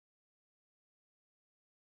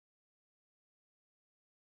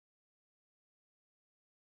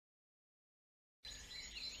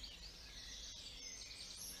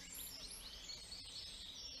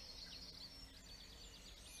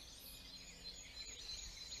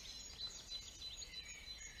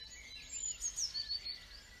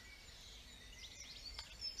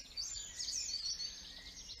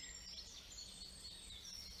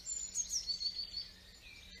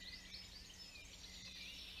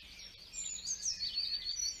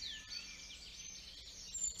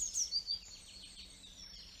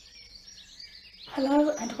Hello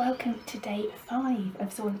and welcome to day 5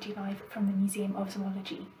 of Zoology Live from the Museum of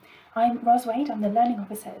Zoology. I'm Ros Wade, I'm the Learning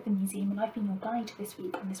Officer at the museum, and I've been your guide this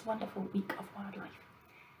week on this wonderful week of wildlife.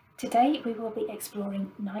 Today we will be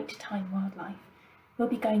exploring nighttime wildlife. We'll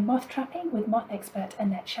be going moth trapping with moth expert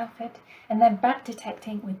Annette Shelford, and then bat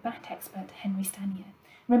detecting with bat expert Henry Stanier.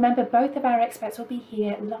 Remember, both of our experts will be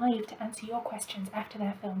here live to answer your questions after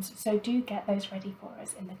their films, so do get those ready for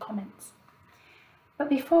us in the comments. But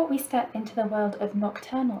before we step into the world of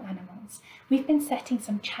nocturnal animals, we've been setting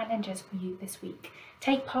some challenges for you this week.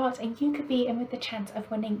 Take part and you could be in with the chance of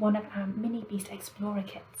winning one of our minibeast Explorer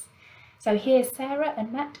kits. So here's Sarah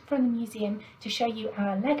and Matt from the museum to show you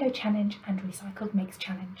our Lego challenge and recycled mix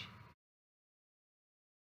challenge.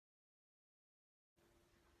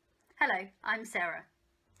 Hello, I'm Sarah.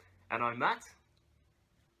 And I'm Matt.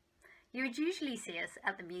 You would usually see us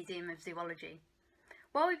at the Museum of Zoology.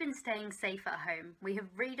 While we've been staying safe at home, we have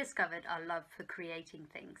rediscovered our love for creating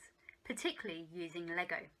things, particularly using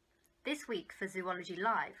Lego. This week for Zoology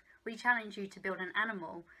Live, we challenge you to build an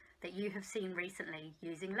animal that you have seen recently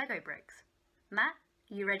using Lego bricks. Matt,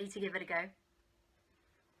 are you ready to give it a go?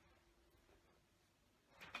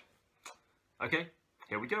 Okay,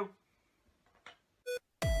 here we go.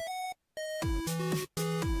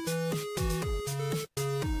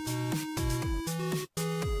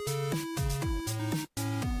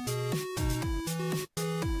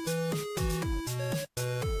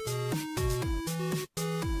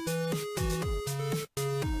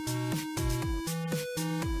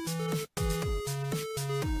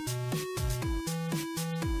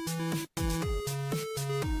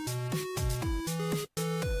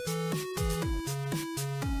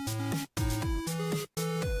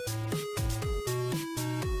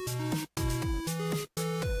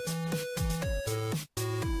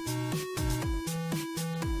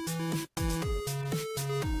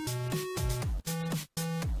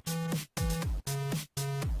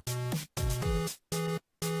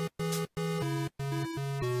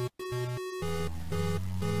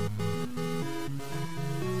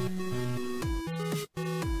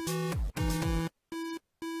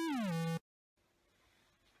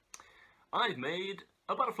 I've made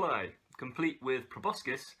a butterfly, complete with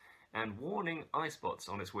proboscis and warning eye spots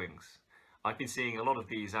on its wings. I've been seeing a lot of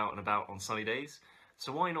these out and about on sunny days,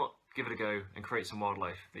 so why not give it a go and create some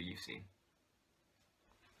wildlife that you've seen?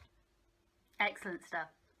 Excellent stuff.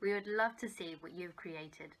 We would love to see what you've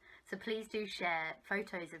created, so please do share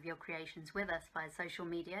photos of your creations with us via social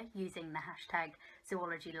media using the hashtag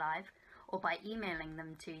ZoologyLive or by emailing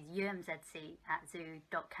them to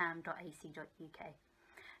umzc@zoo.cam.ac.uk.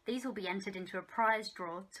 These will be entered into a prize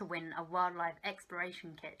draw to win a wildlife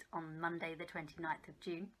exploration kit on Monday the 29th of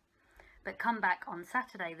June. But come back on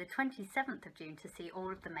Saturday the 27th of June to see all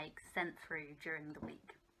of the makes sent through during the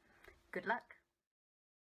week. Good luck!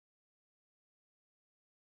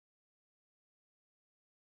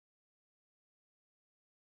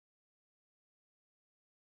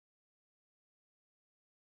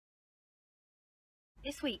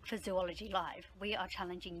 This week for Zoology Live, we are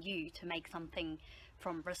challenging you to make something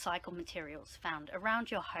from recycled materials found around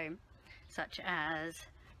your home, such as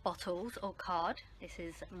bottles or card. This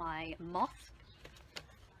is my moth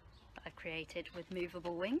that I've created with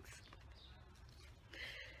movable wings.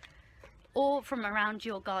 Or from around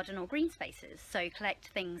your garden or green spaces. So collect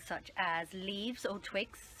things such as leaves or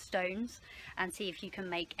twigs, stones, and see if you can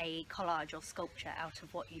make a collage or sculpture out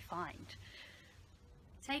of what you find.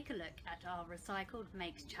 Take a look at our Recycled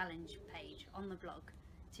Makes Challenge page on the blog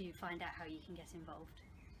to find out how you can get involved.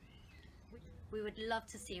 We would love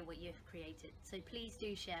to see what you've created, so please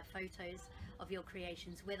do share photos of your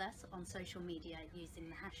creations with us on social media using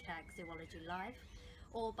the hashtag ZoologyLive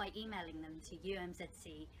or by emailing them to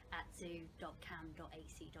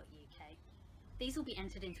umzc@zoo.cam.ac.uk. These will be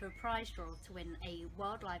entered into a prize draw to win a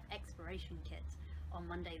wildlife exploration kit on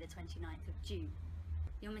Monday the 29th of June.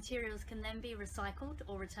 Your materials can then be recycled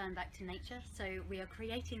or returned back to nature, so we are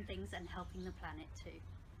creating things and helping the planet too.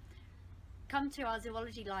 Come to our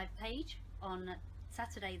Zoology Live page on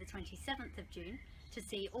Saturday the 27th of June to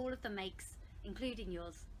see all of the makes, including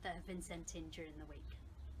yours, that have been sent in during the week.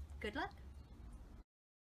 Good luck!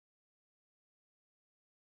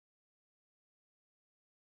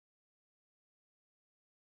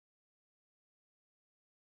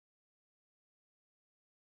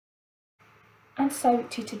 And so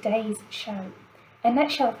to today's show.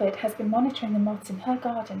 Annette Shelford has been monitoring the moths in her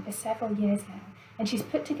garden for several years now, and she's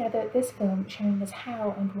put together this film showing us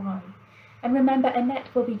how and why. And remember,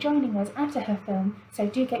 Annette will be joining us after her film, so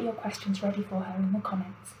do get your questions ready for her in the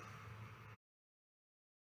comments.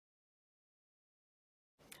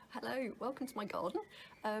 Hello, welcome to my garden.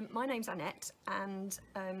 My name's Annette, and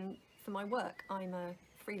for my work I'm a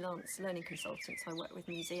freelance learning consultant, so I work with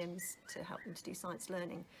museums to help them to do science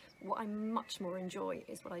learning. What I much more enjoy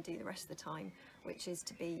is what I do the rest of the time, which is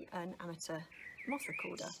to be an amateur moth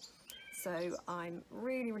recorder. So I'm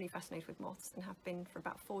really fascinated with moths and have been for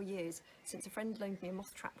about 4 years, since a friend loaned me a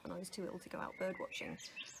moth trap when I was too ill to go out bird watching.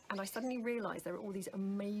 And I suddenly realised there were all these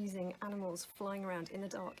amazing animals flying around in the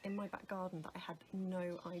dark in my back garden that I had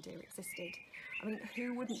no idea existed. I mean,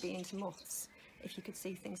 who wouldn't be into moths if you could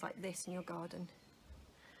see things like this in your garden?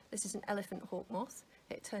 This is an elephant hawk moth.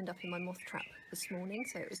 It turned up in my moth trap this morning,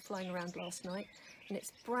 so it was flying around last night, and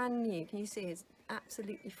it's brand new. Can you see it's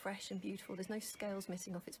absolutely fresh and beautiful. There's no scales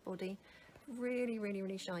missing off its body.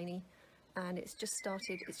 Really shiny, and it's just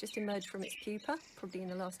emerged from its pupa, probably in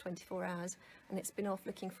the last 24 hours, and it's been off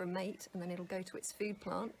looking for a mate, and then it'll go to its food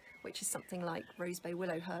plant, which is something like rosebay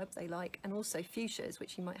willow herb they like, and also fuchsias,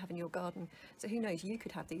 which you might have in your garden. So who knows, you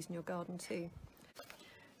could have these in your garden too.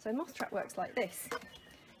 So a moth trap works like this.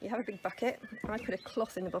 You have a big bucket, and I put a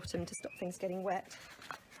cloth in the bottom to stop things getting wet.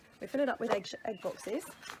 We fill it up with egg boxes,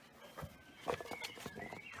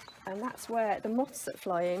 and that's where the moths that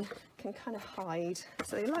fly in can kind of hide.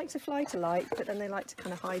 So they like to fly to light, but then they like to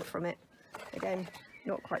kind of hide from it. Again,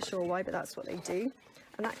 not quite sure why, but that's what they do.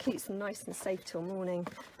 And that keeps them nice and safe till morning.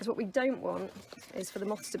 Because what we don't want is for the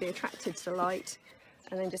moths to be attracted to the light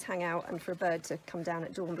and then just hang out, and for a bird to come down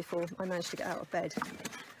at dawn before I manage to get out of bed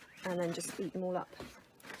and then just eat them all up.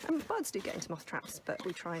 And birds do get into moth traps, but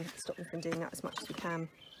we try and stop them from doing that as much as we can.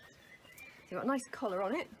 So you've got a nice collar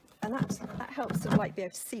on it, and that helps to like be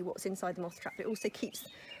able to see what's inside the moth trap. It also keeps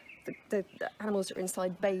the animals that are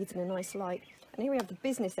inside bathed in a nice light. And here we have the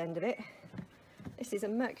business end of it. This is a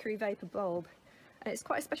mercury vapour bulb, and it's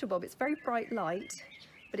quite a special bulb. It's very bright light,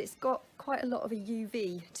 but it's got quite a lot of a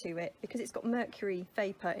UV to it because it's got mercury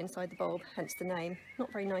vapour inside the bulb, hence the name.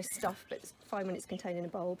 Not very nice stuff, but it's fine when it's contained in a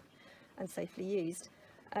bulb and safely used.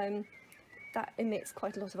 That emits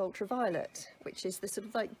quite a lot of ultraviolet, which is the sort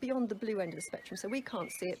of like beyond the blue end of the spectrum, so we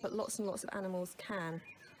can't see it, but lots and lots of animals can,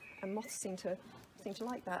 and moths seem to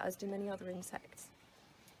like that, as do many other insects.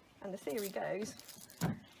 And the theory goes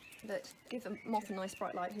that give a moth a nice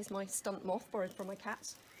bright light. Here's my stunt moth borrowed from my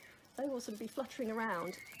cat. They will sort of be fluttering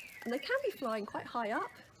around, and they can be flying quite high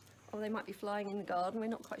up, or they might be flying in the garden. We're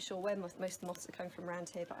not quite sure where most of the moths are coming from around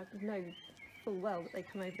here, but I know full well that they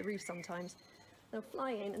come over the roof sometimes. They'll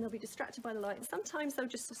fly in and they'll be distracted by the light, and sometimes they'll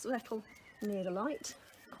just settle near the light.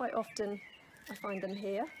 Quite often I find them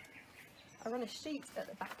here. I run a sheet at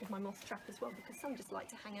the back of my moth trap as well, because some just like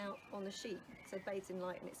to hang out on the sheet, so bathed in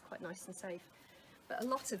light, and it's quite nice and safe. But a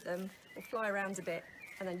lot of them will fly around a bit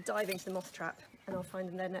and then dive into the moth trap, and I'll find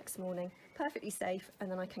them there next morning, perfectly safe,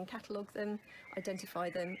 and then I can catalogue them, identify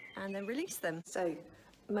them, and then release them. So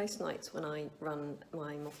most nights when I run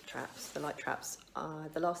my moth traps, the light traps,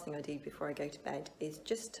 the last thing I do before I go to bed is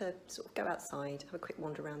just to sort of go outside, have a quick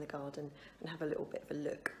wander around the garden and have a little bit of a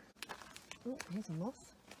look. Oh, here's a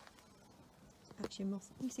moth. It's actually a moth.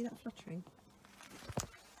 Can you see that fluttering?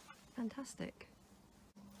 Fantastic.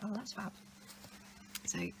 Oh, that's fab.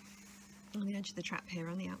 So, on the edge of the trap here,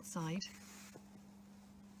 on the outside,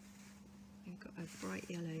 we've got a bright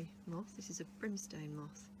yellow moth. This is a brimstone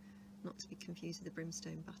moth. Not to be confused with the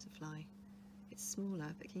brimstone butterfly. It's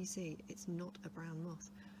smaller, but can you see it's not a brown moth?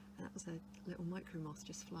 And that was a little micro moth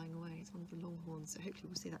just flying away. It's one of the longhorns, so hopefully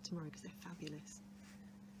we'll see that tomorrow because they're fabulous.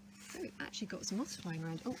 So we've actually got some moths flying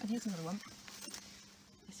around. Oh, and here's another one.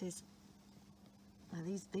 This is,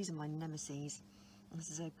 these are my nemesis. This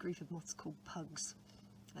is a group of moths called pugs.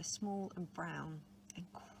 They're small and brown and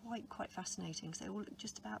quite fascinating because they all look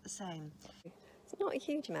just about the same. There's not a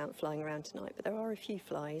huge amount flying around tonight, but there are a few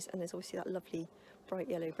flies, and there's obviously that lovely bright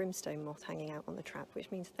yellow brimstone moth hanging out on the trap,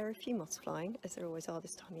 which means there are a few moths flying, as there always are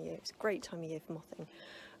this time of year. It's a great time of year for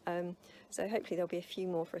mothing. So hopefully there'll be a few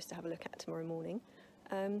more for us to have a look at tomorrow morning.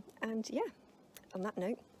 And yeah, on that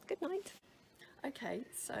note, good night. Okay,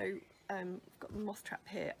 so we've got the moth trap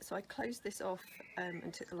here. So I closed this off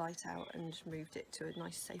and took the light out and moved it to a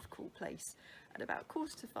nice, safe, cool place at about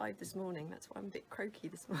 4:45 this morning. That's why I'm a bit croaky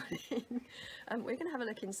this morning. We're going to have a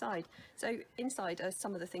look inside. So inside are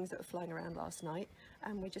some of the things that were flying around last night,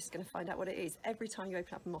 and we're just going to find out what it is. Every time you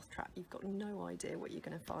open up a moth trap, you've got no idea what you're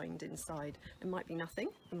going to find inside. There might be nothing,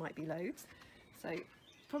 there might be loads. So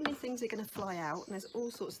probably things are going to fly out, and there's all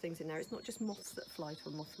sorts of things in there. It's not just moths that fly to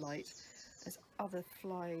a moth light. There's other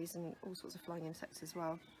flies and all sorts of flying insects as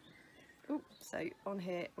well. Ooh, so on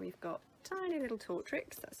here we've got tiny little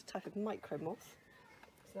tortrix. That's a type of micro moth.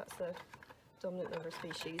 So that's the dominant number of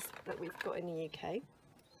species that we've got in the UK.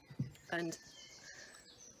 And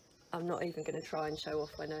I'm not even going to try and show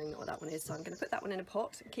off by knowing what that one is, so I'm going to put that one in a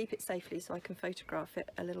pot and keep it safely so I can photograph it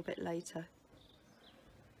a little bit later.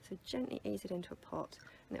 So gently ease it into a pot,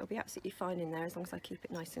 and it'll be absolutely fine in there as long as I keep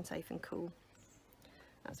it nice and safe and cool.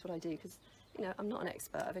 That's what I do, because, you know, I'm not an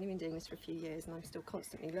expert. I've only been doing this for a few years and I'm still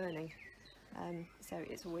constantly learning. So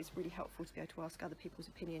it's always really helpful to be able to ask other people's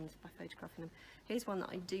opinions by photographing them. Here's one that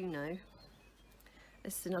I do know.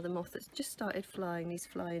 This is another moth that's just started flying. These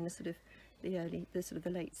fly in the sort of the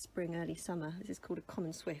late spring, early summer. This is called a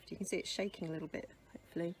common swift. You can see it's shaking a little bit,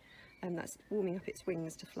 hopefully, and that's warming up its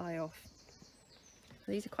wings to fly off.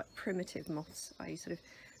 These are quite primitive moths.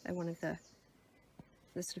 They're one of the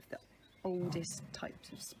oldest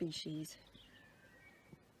types of species.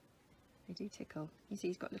 They do tickle. You see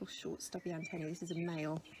he's got little short stubby antennae. This is a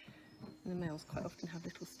male, and the males quite often have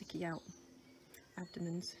little sticky out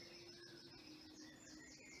abdomens.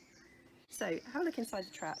 So have a look inside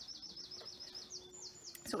the trap.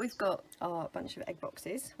 So what we've got are a bunch of egg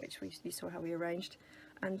boxes, which you saw how we arranged,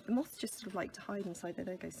 and the moths just sort of like to hide inside there.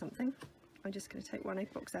 There goes something. I'm just going to take one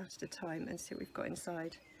egg box out at a time and see what we've got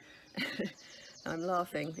inside. I'm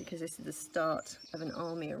laughing because this is the start of an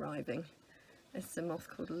army arriving. This is a moth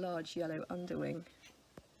called large yellow underwing.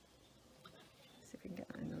 See if we can get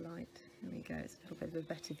that in the light. There we go, it's a little bit of a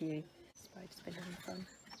better view. Spider's been having fun.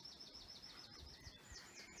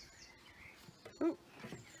 Ooh.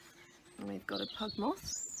 And we've got a pug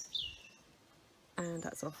moth, and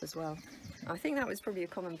that's off as well. I think that was probably a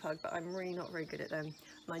common pug, but I'm really not very good at them.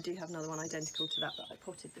 And I do have another one identical to that I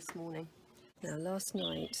potted this morning. Now last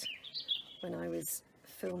night, when I was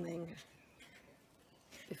filming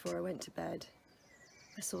before I went to bed,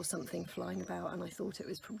 I saw something flying about and I thought it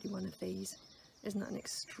was probably one of these. Isn't that an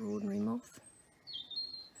extraordinary moth?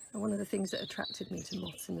 And one of the things that attracted me to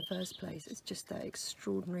moths in the first place is just their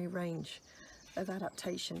extraordinary range of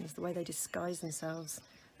adaptations, the way they disguise themselves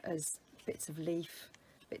as bits of leaf,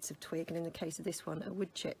 bits of twig, and in the case of this one, a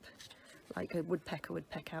wood chip, like a woodpecker would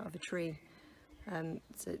peck out of a tree.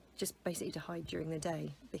 So just basically to hide during the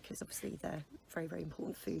day, because obviously they're very, very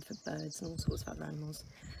important food for birds and all sorts of other animals.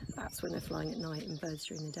 That's when they're flying at night, and birds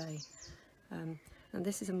during the day. And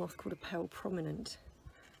this is a moth called a pale prominent.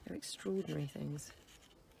 They're extraordinary things.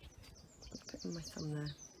 I'll put my thumb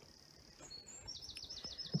there.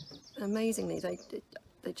 Amazingly,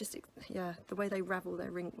 they just, yeah, the way they ravel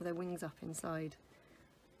their wings up inside.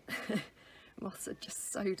 Moths are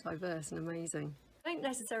just so diverse and amazing. You don't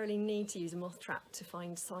necessarily need to use a moth trap to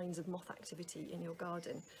find signs of moth activity in your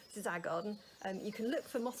garden. This is our garden. You can look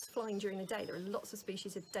for moths flying during the day. There are lots of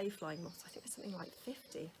species of day-flying moths. I think there's something like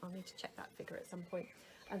 50. I'll need to check that figure at some point.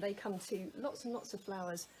 And they come to lots and lots of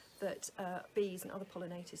flowers that bees and other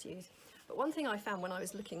pollinators use. But one thing I found when I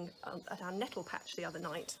was looking at our nettle patch the other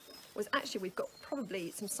night was actually we've got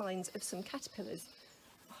probably some signs of some caterpillars.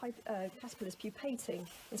 Caterpillars pupating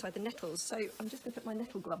inside the nettles. So I'm just going to put my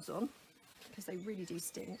nettle gloves on, because they really do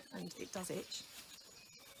sting and it does itch.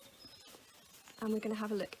 And we're going to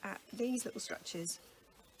have a look at these little structures.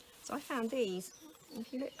 So I found these, and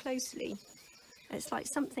if you look closely, it's like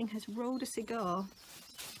something has rolled a cigar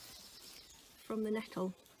from the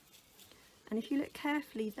nettle. And if you look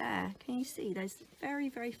carefully there, can you see there's very,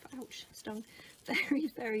 very, ouch, stung, very,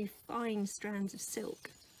 very fine strands of silk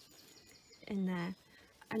in there.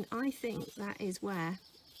 And I think that is where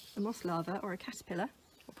a moth larva or a caterpillar,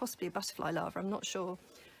 or possibly a butterfly larva, I'm not sure,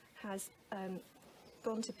 has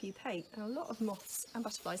gone to pupate. And a lot of moths and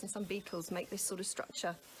butterflies and some beetles make this sort of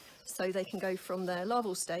structure so they can go from their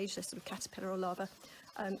larval stage, their sort of caterpillar or larva,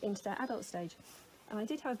 into their adult stage. And I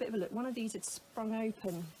did have a bit of a look. One of these had sprung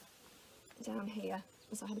open down here,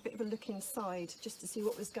 so I had a bit of a look inside just to see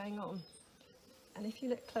what was going on. And if you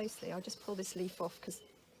look closely, I'll just pull this leaf off because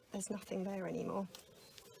there's nothing there anymore.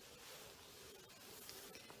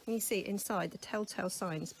 And you see inside the telltale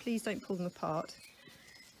signs. Please don't pull them apart.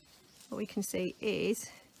 What we can see is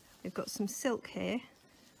we've got some silk here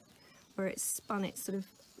where it's spun its sort of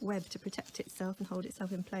web to protect itself and hold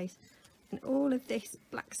itself in place. And all of this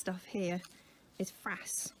black stuff here is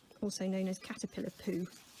frass, also known as caterpillar poo.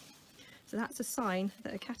 So that's a sign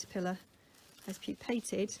that a caterpillar has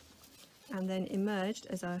pupated and then emerged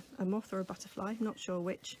as a moth or a butterfly, not sure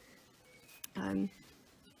which,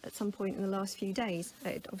 at some point in the last few days.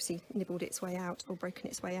 It obviously nibbled its way out or broken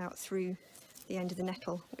its way out through the end of the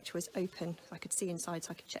nettle, which was open. I could see inside,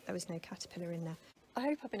 so I could check there was no caterpillar in there. I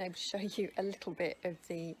hope I've been able to show you a little bit of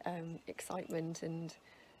the excitement and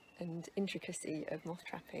intricacy of moth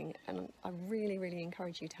trapping, and I really, really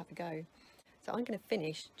encourage you to have a go. So I'm going to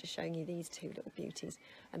finish just showing you these two little beauties.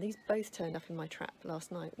 And these both turned up in my trap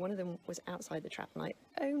last night. One of them was outside the trap and I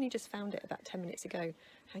only just found it about 10 minutes ago,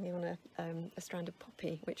 hanging on a strand of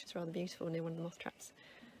poppy, which is rather beautiful near one of the moth traps.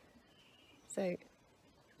 So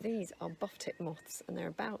these are buff-tip moths and they're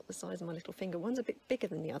about the size of my little finger. One's a bit bigger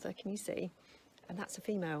than the other, can you see? And that's a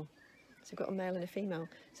female. So we've got a male and a female.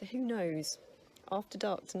 So who knows, after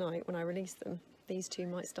dark tonight when I release them, these two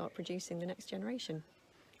might start producing the next generation.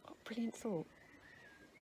 Oh, brilliant thought.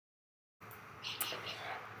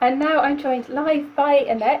 And now I'm joined live by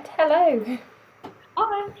Annette. Hello.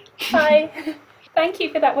 Hi. Hi. Thank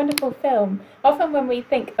you for that wonderful film. Often when we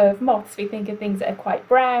think of moths, we think of things that are quite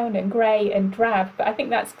brown and grey and drab, but I think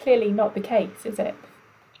that's clearly not the case, is it?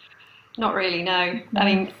 Not really, no. I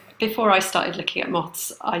mean, before I started looking at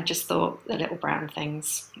moths, I just thought the little brown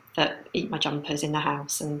things that eat my jumpers in the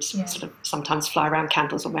house and sort of sometimes fly around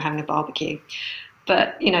candles when we're having a barbecue.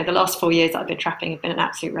 But, you know, the last 4 years that I've been trapping have been an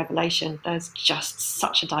absolute revelation. There's just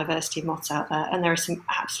such a diversity of moths out there, and there are some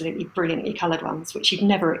absolutely brilliantly coloured ones, which you'd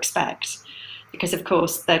never expect, because, of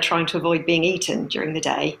course, they're trying to avoid being eaten during the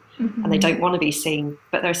day, and they don't want to be seen.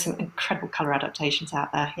 But there are some incredible colour adaptations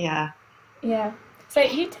out there, yeah. Yeah. So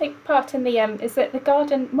you take part in the, is it the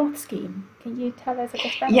garden moth scheme? Can you tell us a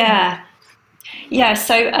bit about that? Yeah. Yeah,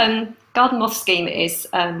 so garden moth scheme is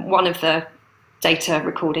one of the data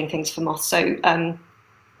recording things for moths. So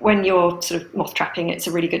when you're sort of moth trapping, it's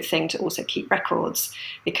a really good thing to also keep records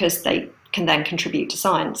because they can then contribute to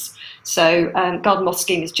science. So garden moth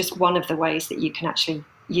scheme is just one of the ways that you can actually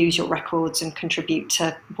use your records and contribute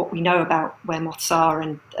to what we know about where moths are,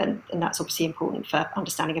 and that's obviously important for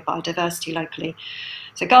understanding of biodiversity locally.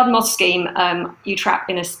 So garden moth scheme, you trap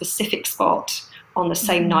in a specific spot on the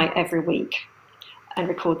same night every week and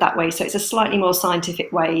record that way. So it's a slightly more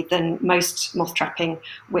scientific way than most moth trapping,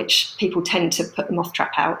 which people tend to put the moth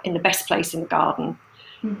trap out in the best place in the garden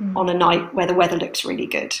on a night where the weather looks really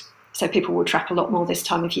good. So people will trap a lot more this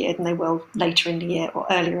time of year than they will later in the year or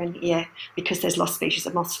earlier in the year because there's lost species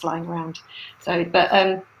of moths flying around. So,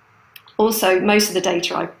 but also most of the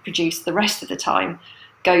data I produce the rest of the time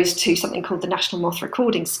goes to something called the National Moth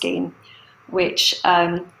Recording Scheme, which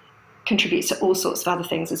contributes to all sorts of other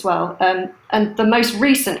things as well. And the most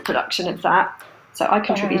recent production of that, so I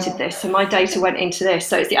contributed this, and my data went into this.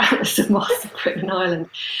 So it's the Atlas of Moths of Britain and Ireland.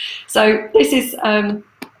 So this is a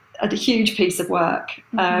huge piece of work.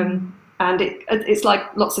 And it's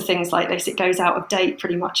like lots of things like this. It goes out of date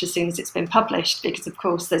pretty much as soon as it's been published because, of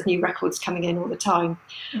course, there's new records coming in all the time.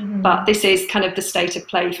 But this is kind of the state of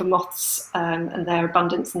play for moths and their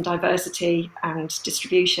abundance and diversity and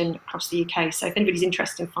distribution across the UK. So if anybody's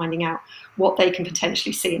interested in finding out what they can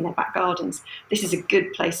potentially see in their back gardens, this is a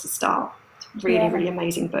good place to start. Really, really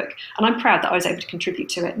amazing book. And I'm proud that I was able to contribute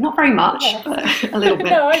to it. Not very much, but a little bit.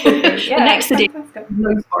 No, I agree. Yeah, the next edition,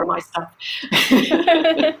 loads more of my stuff.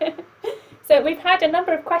 So we've had a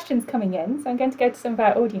number of questions coming in, so I'm going to go to some of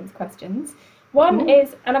our audience questions. One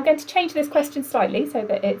is, and I'm going to change this question slightly so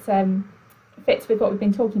that it fits with what we've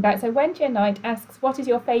been talking about. So Wendy Knight asks, what is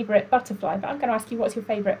your favourite butterfly? But I'm going to ask you, what's your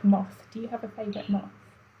favourite moth? Do you have a favourite moth?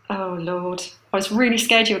 Oh, Lord. I was really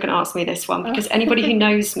scared you were going to ask me this one because anybody who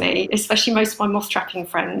knows me, especially most of my moth trapping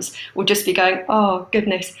friends, will just be going, oh,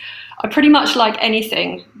 goodness. I pretty much like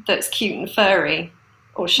anything that's cute and furry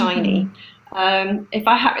or shiny. If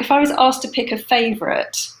I was asked to pick a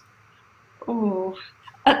favourite,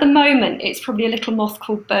 at the moment it's probably a little moth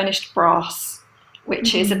called burnished brass,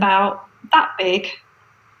 which is about that big.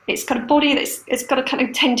 It's got a body it's got a kind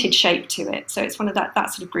of tented shape to it, so it's one of that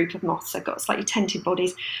sort of group of moths. They've got slightly tented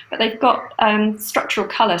bodies, but they've got structural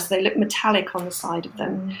colour, so they look metallic on the side of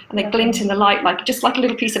them, and they glint in the light just like a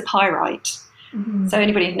little piece of pyrite. So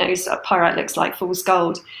anybody who knows what pyrite looks like, fool's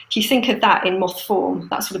gold. If you think of that in moth form,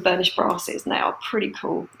 that's what a burnished brass is, and they are pretty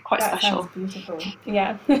cool, quite special. Sounds beautiful.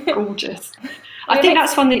 Yeah. Gorgeous. I think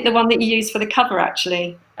that's the one that you use for the cover,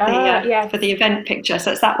 actually, for the event picture.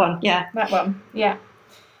 So it's that one, yeah. That one, yeah.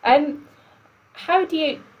 How do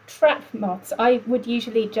you trap moths? I would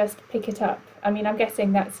usually just pick it up. I mean, I'm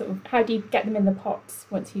guessing that's sort of, how do you get them in the pots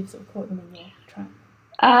once you've sort of caught them in your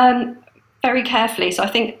trap? Very carefully. So I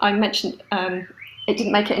think I mentioned it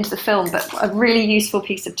didn't make it into the film, but a really useful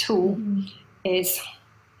piece of tool is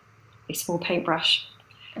a small paintbrush.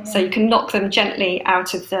 So you can knock them gently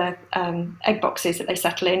out of the egg boxes that they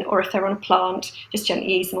settle in, or if they're on a plant, just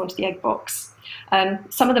gently ease them onto the egg box.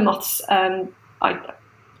 Some of the moths,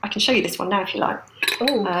 I can show you this one now if you like.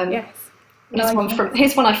 Oh, yes.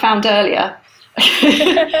 Here's one I found earlier.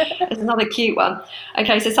 There's another cute one.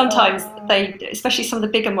 Okay, so sometimes they, especially some of the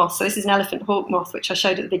bigger moths, so this is an elephant hawk moth, which I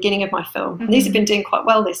showed at the beginning of my film. And these have been doing quite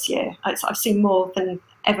well this year. I've seen more than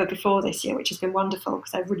ever before this year, which has been wonderful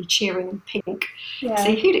because they're really cheering and pink. Yeah.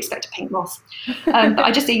 See, who'd expect a pink moth? But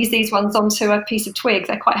I just use these ones onto a piece of twig.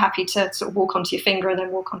 They're quite happy to sort of walk onto your finger and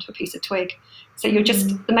then walk onto a piece of twig. So you're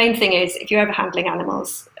just, the main thing is, if you're ever handling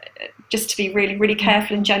animals, just to be really, really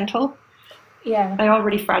careful and gentle. Yeah. They are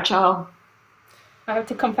really fragile. I have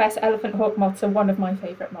to confess, elephant hawk moths are one of my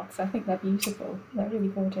favourite moths. I think they're beautiful. They're really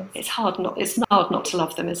gorgeous. It's hard not to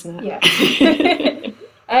love them, isn't it?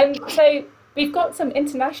 Yeah. So we've got some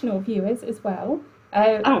international viewers as well.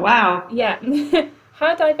 Oh wow. Yeah.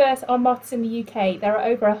 How diverse are moths in the UK? There are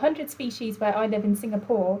over 100 species where I live in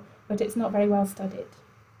Singapore, but it's not very well studied.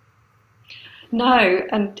 No,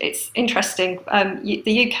 and it's interesting.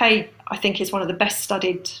 The UK, I think, is one of the best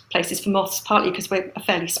studied places for moths, partly because we're a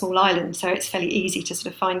fairly small island, so it's fairly easy to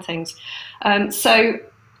sort of find things. So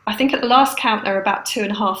I think at the last count there are about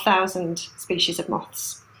 2,500 species of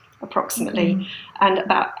moths, approximately, and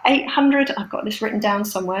about 800, I've got this written down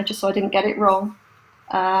somewhere just so I didn't get it wrong,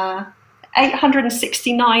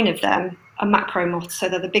 869 of them are macro moths, so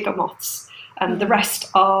they're the bigger moths. And the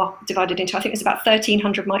rest are divided into, I think there's about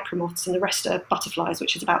 1,300 micromoths, and the rest are butterflies,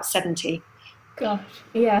 which is about 70. Gosh,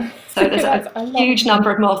 yeah. So there's a huge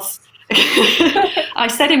number of moths. I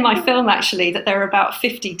said in my film, actually, that there are about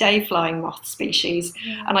 50 day-flying moth species,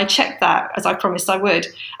 and I checked that, as I promised I would,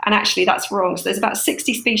 and actually that's wrong. So there's about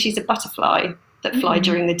 60 species of butterfly that fly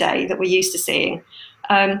during the day that we're used to seeing.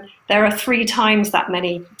 There are 3 times that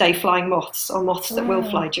many day-flying moths, or moths that will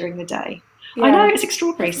fly during the day. Yeah. I know, it's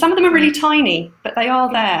extraordinary. Some of them are really tiny, but they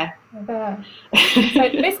are there. They're there. So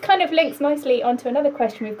this kind of links nicely onto another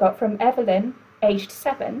question we've got from Evelyn, aged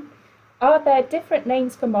 7. Are there different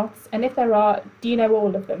names for moths? And if there are, do you know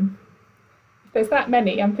all of them? If there's that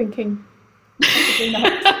many, I'm thinking, possibly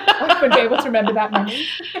not. I wouldn't be able to remember that many.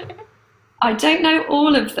 I don't know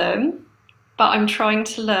all of them, but I'm trying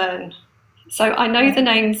to learn. So I know the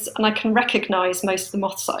names and I can recognise most of the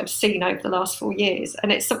moths that I've seen over the last 4 years.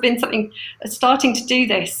 And it's been something, starting to do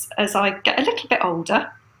this as I get a little bit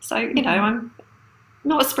older. So, you know, I'm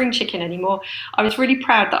not a spring chicken anymore. I was really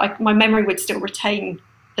proud that my memory would still retain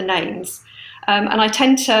the names. And I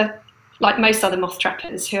tend to, like most other moth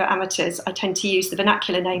trappers who are amateurs, I tend to use the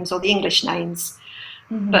vernacular names or the English names.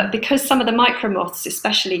 But because some of the micro moths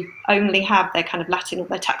especially only have their kind of Latin or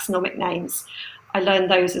their taxonomic names, I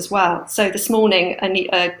learned those as well. So this morning,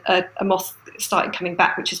 a moth started coming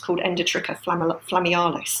back, which is called Endotricha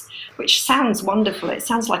flammialis, which sounds wonderful. It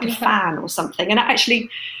sounds like a fan or something. And actually,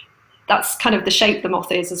 that's kind of the shape the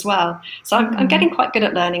moth is as well. So I'm getting quite good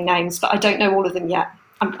at learning names, but I don't know all of them yet.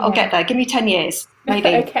 I'll get there. Give me 10 years, maybe.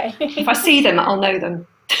 Okay. If I see them, I'll know them.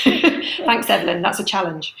 Thanks, Evelyn. That's a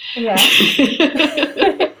challenge. Yeah.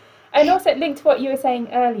 And also linked to what you were saying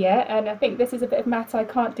earlier, and I think this is a bit of maths I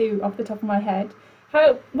can't do off the top of my head.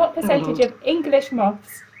 What percentage of English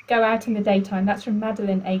moths go out in the daytime? That's from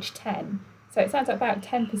Madeline, age 10. So it sounds like about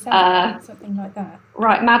 10%, something like that.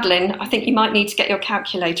 Right, Madeline, I think you might need to get your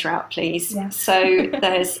calculator out, please. Yeah. So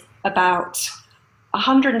there's about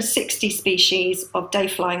 160 species of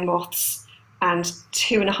day-flying moths and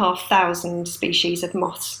 2,500 species of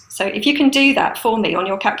moths. So if you can do that for me on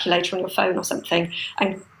your calculator on your phone or something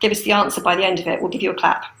and give us the answer by the end of it, we'll give you a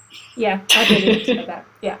clap. Yeah, I'd really like to know that.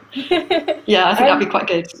 Yeah. Yeah, I think that'd be quite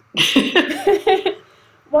good.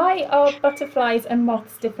 Why are butterflies and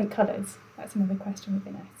moths different colours? That's another question we've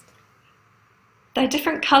been asked. They're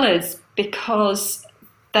different colours because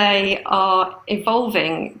they are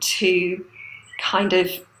evolving to kind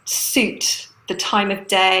of suit the time of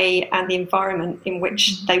day and the environment in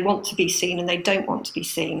which they want to be seen and they don't want to be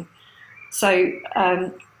seen. So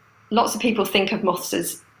lots of people think of moths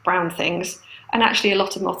as brown things, and actually a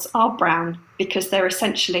lot of moths are brown because they've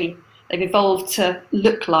evolved to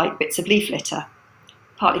look like bits of leaf litter,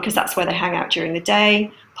 partly because that's where they hang out during the day,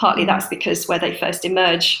 partly that's because where they first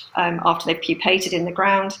emerge after they've pupated in the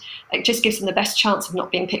ground, it just gives them the best chance of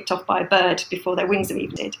not being picked off by a bird before their wings have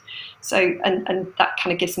evaded. So, and that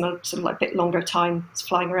kind of gives them a sort of like bit longer time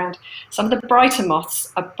flying around. Some of the brighter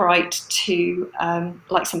moths are bright to,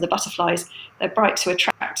 like some of the butterflies, they're bright to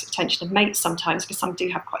attract attention of mates sometimes because some do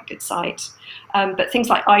have quite good sight. But things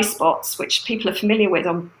like eye spots, which people are familiar with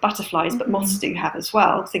on butterflies, but moths do have as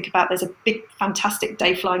well. Think about, there's a big, fantastic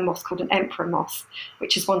day-flying moth called an emperor moth,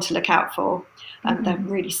 which is one to look out for. They're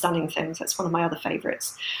really stunning things. That's one of my other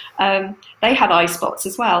favourites. They have eye spots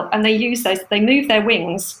as well, and they use those. They move their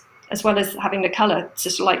wings as well as having the colour to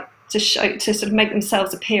sort of make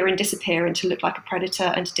themselves appear and disappear, and to look like a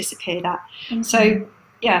predator and to disappear that. So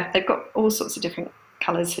yeah, they've got all sorts of different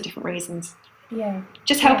colours for different reasons. Yeah.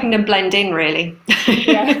 Just helping them blend in, really.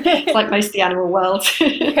 Yeah. It's like most of the animal world.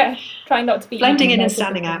 Yeah, trying not to be blending in and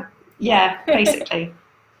standing out. Yeah, basically.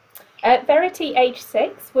 Verity, age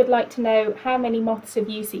 6, would like to know, how many moths have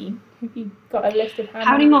you seen? Have you got a list of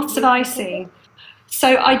how many moths have I seen?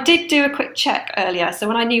 So I did do a quick check earlier. So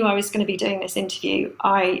when I knew I was going to be doing this interview,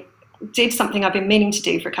 I did something I've been meaning to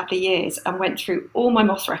do for a couple of years and went through all my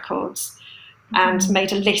moth records and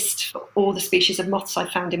made a list for all the species of moths I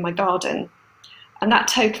found in my garden. And that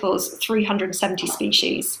totals 370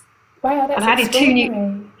 species. Wow, that's and I added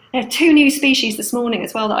extraordinary. two new species this morning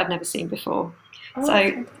as well that I've never seen before. Oh,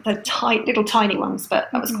 so they're little tiny ones, but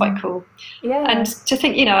that was quite cool. Yeah. And to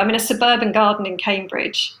think, you know, I'm in a suburban garden in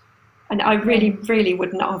Cambridge, and I really, really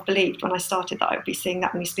would not have believed when I started that I would be seeing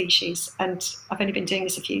that many species. And I've only been doing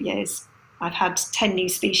this a few years. I've had 10 new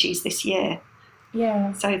species this year.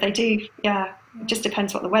 Yeah. So they do, yeah. It just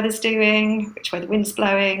depends what the weather's doing, which way the wind's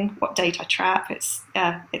blowing, what date I trap. It's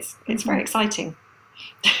very exciting.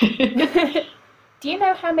 Do you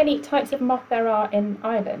know how many types of moth there are in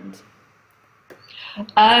Ireland?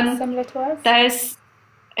 Similar to us?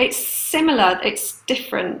 It's similar, it's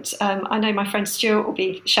different. I know my friend Stuart will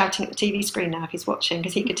be shouting at the TV screen now if he's watching,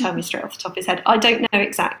 because he could tell me straight off the top of his head. I don't know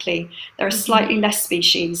exactly. There are slightly less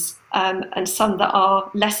species, and some that are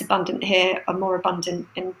less abundant here are more abundant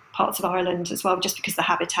in parts of Ireland as well, just because of the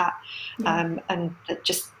habitat, and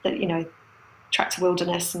just the, you know, tractor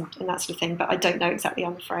wilderness and that sort of thing. But I don't know exactly,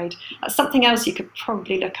 I'm afraid. That's something else you could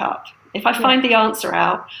probably look up. If I find the answer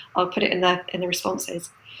out, I'll put it in the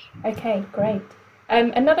responses. Okay, great.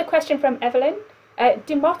 Another question from Evelyn.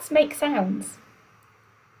 Do moths make sounds?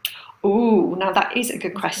 Ooh, now that is a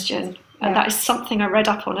good question. And that is something I read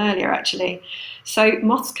up on earlier, actually. So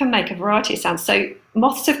moths can make a variety of sounds. So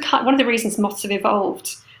moths have, one of the reasons moths have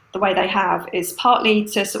evolved the way they have is partly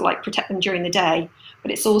to sort of like protect them during the day,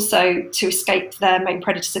 but it's also to escape their main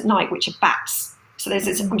predators at night, which are bats. So there's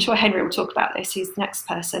this, I'm sure Henry will talk about this, he's the next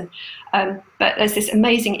person. But there's this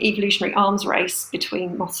amazing evolutionary arms race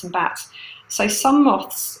between moths and bats. So some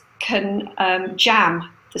moths can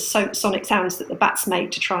jam the sonic sounds that the bats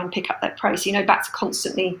make to try and pick up their prey. So, you know, bats are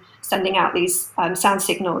constantly sending out these sound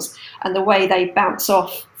signals, and the way they bounce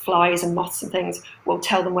off flies and moths and things will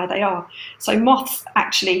tell them where they are. So moths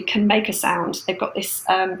actually can make a sound. They've got this,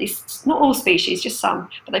 not all species, just some,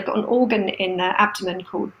 but they've got an organ in their abdomen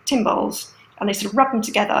called timbrels, and they sort of rub them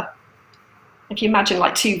together. If you imagine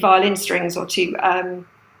like two violin strings or two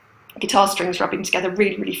guitar strings rubbing together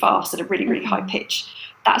really, really fast at a really, really high pitch,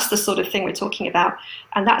 that's the sort of thing we're talking about.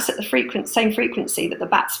 And that's at the same frequency that the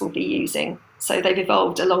bats will be using. So they've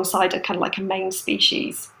evolved alongside a kind of like a main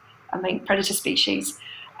species, a main predator species.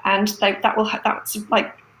 And that's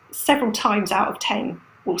like several times out of 10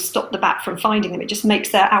 will stop the bat from finding them. It just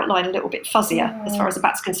makes their outline a little bit fuzzier as far as the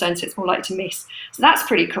bat's concerned, so it's more likely to miss. So that's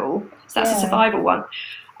pretty cool. So that's a survival one.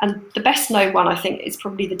 And the best known one, I think, is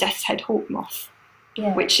probably the death's head hawk moth,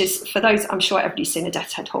 which is, for those, I'm sure everybody's seen a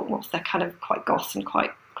death's head hawk moth. They're kind of quite goth and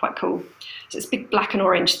quite cool. So it's a big black and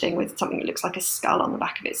orange thing with something that looks like a skull on the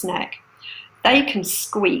back of its neck. They can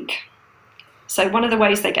squeak. So one of the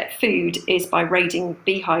ways they get food is by raiding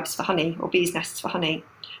beehives for honey, or bees' nests for honey.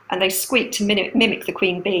 And they squeak to mimic the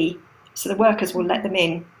queen bee, so the workers will let them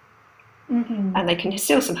in, and they can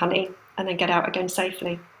steal some honey and then get out again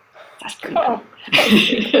safely. That's pretty cool. That's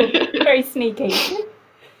pretty cool. Very sneaky.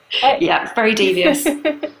 Yeah, very devious.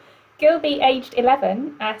 Gilby, aged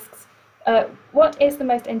 11, asks, what is the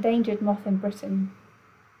most endangered moth in Britain?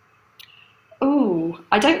 Ooh,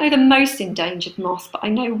 I don't know the most endangered moth, but I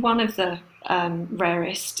know one of the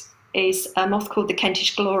rarest is a moth called the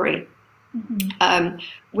Kentish Glory,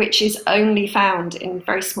 which is only found in a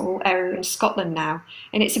very small area in Scotland now.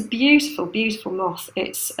 And it's a beautiful, beautiful moth.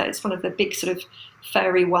 It's one of the big sort of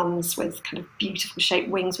furry ones with kind of beautiful shaped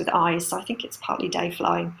wings with eyes. So I think it's partly day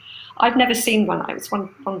flying. I've never seen one. It's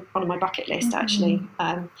one on my bucket list, actually.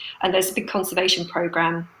 And there's a big conservation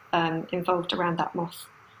programme involved around that moth.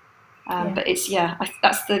 But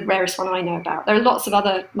that's the rarest one I know about. There are lots of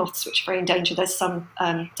other moths which are very endangered. There's some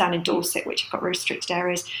down in Dorset which have got restricted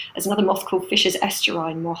areas. There's another moth called Fisher's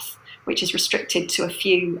estuarine moth, which is restricted to a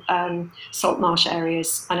few salt marsh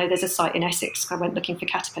areas. I know there's a site in Essex. I went looking for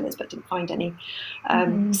caterpillars but didn't find any.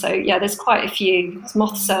 So yeah, there's quite a few.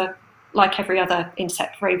 Moths are, like every other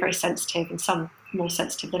insect, very, very sensitive, and some more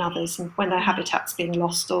sensitive than others. And when their habitat's being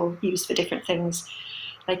lost or used for different things,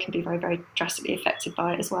 they can be very, very drastically affected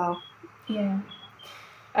by it as well. Yeah.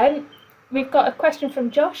 We've got a question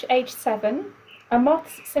from Josh, aged 7. Are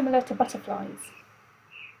moths similar to butterflies?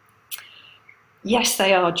 Yes,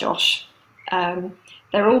 they are, Josh.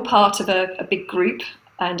 They're all part of a big group.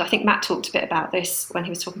 and I think Matt talked a bit about this when he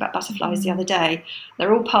was talking about butterflies the other day.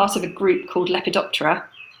 They're all part of a group called Lepidoptera.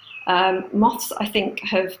 Moths, I think,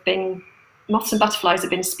 moths and butterflies have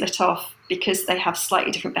been split off because they have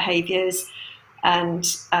slightly different behaviours, and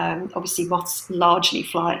obviously moths largely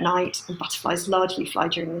fly at night and butterflies largely fly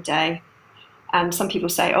during the day. And some people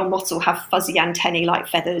say, oh, moths will have fuzzy antennae like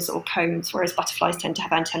feathers or cones, whereas butterflies tend to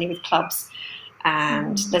have antennae with clubs.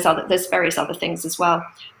 And there's various other things as well.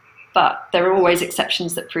 But there are always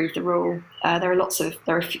exceptions that prove the rule. There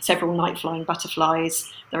are several night-flying butterflies.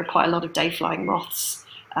 There are quite a lot of day-flying moths.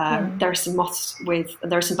 There are some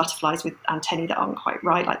butterflies with antennae that aren't quite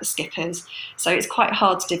right, like the skippers. So it's quite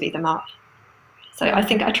hard to divvy them up. So I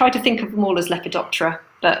think I try to think of them all as Lepidoptera,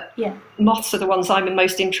 but moths are the ones I'm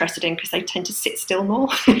most interested in because they tend to sit still more.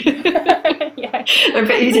 They're a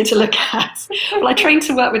bit easier to look at. Well, I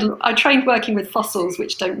trained working with fossils,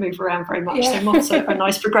 which don't move around very much. So moths are a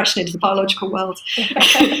nice progression into the biological world.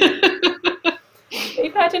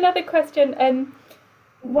 We've had another question.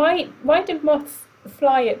 Why do moths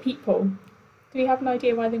fly at people? Do we have an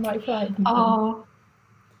idea why they might fly at people? Oh,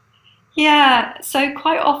 yeah. So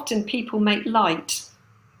quite often people make light,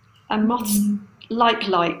 and moths like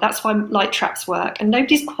light. That's why light traps work, and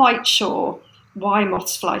nobody's quite sure why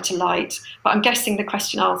moths fly to light. But I'm guessing the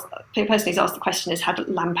person who's asked the question has had a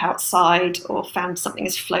lamp outside or found something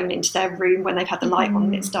has flown into their room when they've had the light on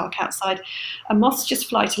and it's dark outside. And moths just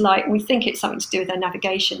fly to light, and we think it's something to do with their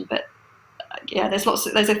navigation, but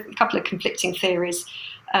there's a couple of conflicting theories,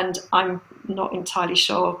 and I'm not entirely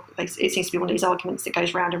sure. It seems to be one of these arguments that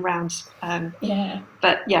goes round and round.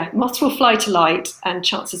 But moths will fly to light, and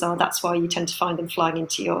chances are that's why you tend to find them flying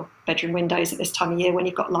into your bedroom windows at this time of year when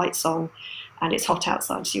you've got lights on and it's hot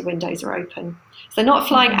outside, so your windows are open. So they're not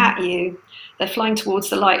flying at you, they're flying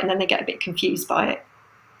towards the light, and then they get a bit confused by it.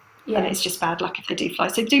 And it's just bad luck if they do fly.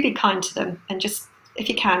 So do be kind to them, and just, if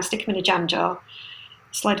you can, stick them in a jam jar,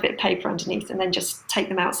 slide a bit of paper underneath, and then just take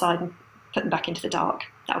them outside and put them back into the dark.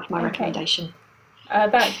 That would be my recommendation.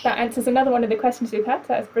 That answers another one of the questions we've had.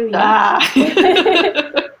 That's brilliant.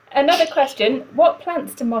 Another question: what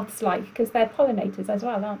plants do moths like? Because they're pollinators as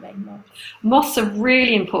well, aren't they? Moths are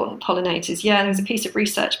really important pollinators. Yeah, there was a piece of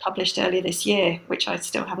research published earlier this year, which I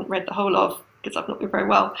still haven't read the whole of because I've not been very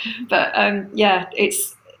well. But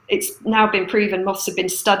it's now been proven. Moths have been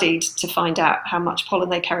studied to find out how much pollen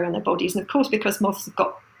they carry on their bodies, and of course, because moths have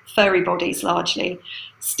got furry bodies largely,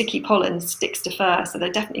 sticky pollen sticks to fur, so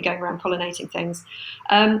they're definitely going around pollinating things.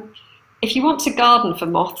 If you want to garden for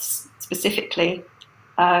moths specifically,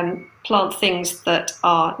 plant things that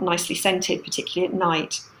are nicely scented, particularly at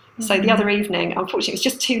night. So the other evening, unfortunately, it was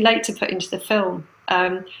just too late to put into the film.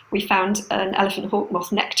 We found an elephant hawk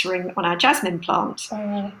moth nectaring on our jasmine plant,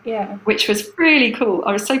 which was really cool.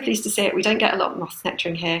 I was so pleased to see it. We don't get a lot of moths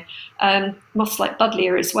nectaring here. Moths like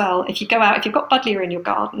buddleia as well. If you've got buddleia in your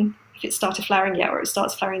garden, if it's started flowering yet, or it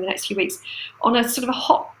starts flowering in the next few weeks, on a sort of a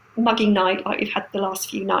hot, muggy night like we've had the last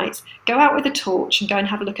few nights, go out with a torch and go and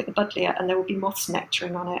have a look at the buddleia, and there will be moths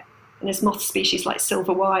nectaring on it. And there's moth species like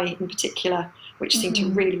silver Y in particular, which seem to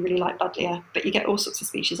really, really like buddleia, but you get all sorts of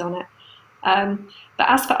species on it. But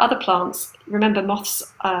as for other plants, remember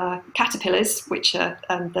moths are caterpillars, which are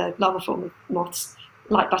the larval form of moths,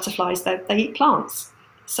 like butterflies, they eat plants.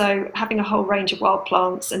 So having a whole range of wild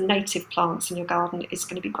plants and native plants in your garden is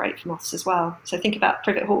going to be great for moths as well. So think about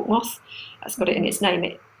privet hawk moth. That's got it in its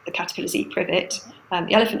name. The caterpillars eat privet.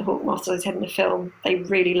 The elephant hawk moths, as I said in the film, they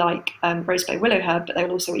really like rosebud willowherb, but they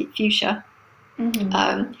will also eat fuchsia.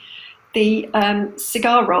 The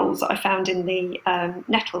cigar rolls that I found in the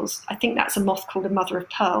nettles, I think that's a moth called a mother of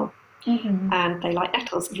pearl, and they like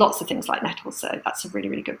nettles. Lots of things like nettles, so that's a really,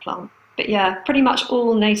 really good plant. But yeah, pretty much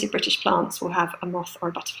all native British plants will have a moth or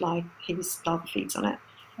a butterfly whose larva feeds on it.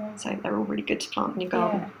 So they're all really good to plant in your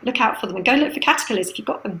garden. Look out for them and go look for caterpillars if you've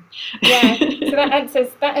got them. So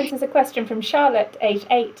that answers a question from Charlotte, age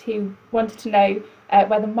 8, who wanted to know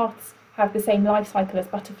whether moths have the same life cycle as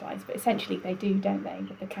butterflies, but essentially they do, don't they,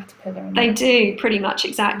 with the caterpillar? And they do, pretty much,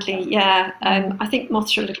 exactly, yeah. I think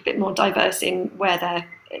moths are a little bit more diverse in where they're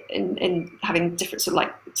in having different sort of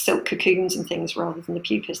like silk cocoons and things rather than the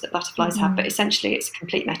pupas that butterflies have, but essentially it's a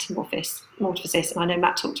complete metamorphosis, and I know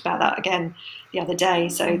Matt talked about that again the other day.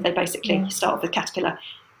 So they basically start with the caterpillar,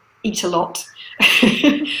 eat a lot,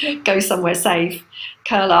 go somewhere safe,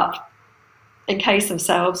 curl up, encase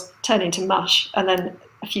themselves, turn into mush, and then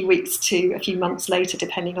a few weeks to a few months later,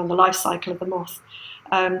 depending on the life cycle of the moth,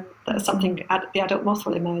 that's something the adult moth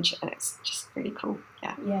will emerge, and it's just really cool.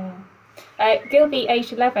 Gilby,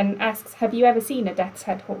 age 11, asks, have you ever seen a death's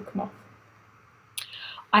head hawk moth?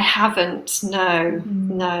 I haven't, no.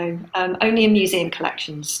 Only in museum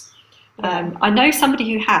collections. I know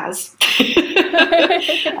somebody who has,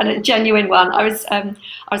 and a genuine one. I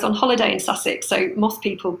was on holiday in Sussex, so moth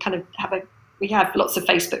people kind of we have lots of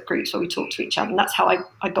Facebook groups where we talk to each other, and that's how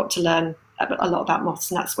I got to learn a lot about moths.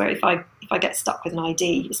 And that's where if I get stuck with an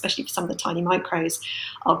ID, especially for some of the tiny micros,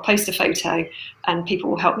 I'll post a photo and people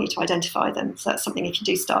will help me to identify them. So that's something, if you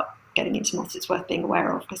do start getting into moths, it's worth being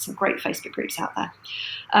aware of. There's some great Facebook groups out there.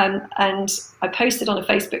 And I posted on a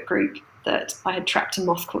Facebook group that I had tracked a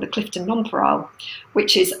moth called a Clifton nonpareil,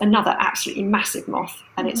 which is another absolutely massive moth,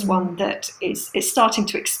 and it's one that is starting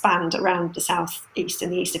to expand around the south east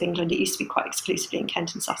and the east of England. It used to be quite exclusively in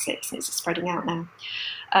Kent and Sussex, and it's spreading out now.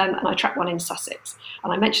 And I tracked one in Sussex,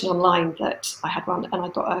 and I mentioned online that I had one, and I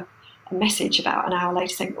got a message about an hour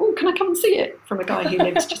later saying, "Oh, can I come and see it?" from a guy who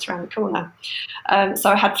lives just around the corner. So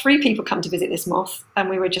I had 3 people come to visit this moth, and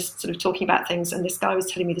we were just sort of talking about things, and this guy was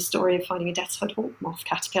telling me the story of finding a death's head hawk moth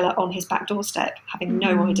caterpillar on his back doorstep, having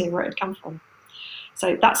no idea where it had come from.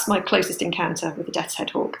 So that's my closest encounter with the death's head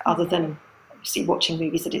hawk, other than obviously watching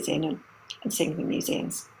movies that it's in and seeing them in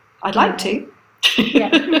museums. I'd like to.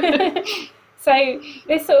 Yeah. So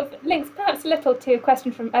this sort of links perhaps a little to a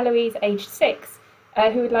question from Eloise, aged 6,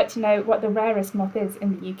 who would like to know what the rarest moth is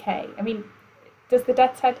in the UK. I mean, does the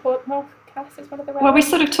death's head hawk moth count as one of the rarest? Well, we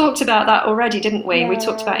sort of talked about that already, didn't we? Yeah. We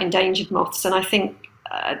talked about endangered moths, and I think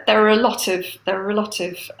there are a lot of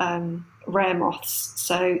rare moths.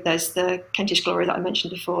 So there's the Kentish glory that I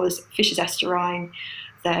mentioned before. There's Fisher's estuarine.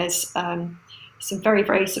 There's some very,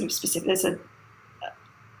 very sort of specific.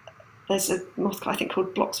 There's a moth I think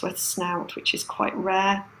called Blocksworth's snout, which is quite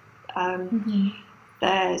rare.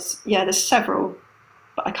 There's several,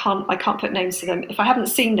 but I can't put names to them. If I haven't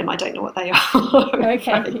seen them, I don't know what they are.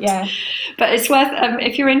 Okay, right. Yeah. But it's worth,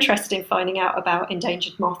 if you're interested in finding out about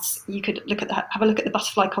endangered moths, you could have a look at the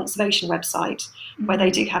Butterfly Conservation website, where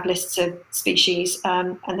they do have lists of species,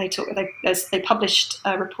 and they published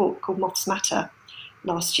a report called Moths Matter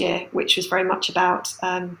last year, which was very much about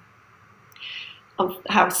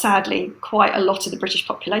how sadly quite a lot of the British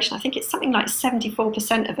population, I think it's something like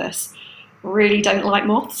 74% of us, really don't like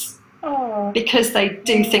moths. Oh. Because they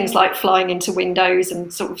do things like flying into windows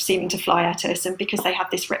and sort of seeming to fly at us, and because they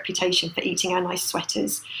have this reputation for eating our nice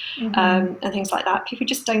sweaters and things like that. People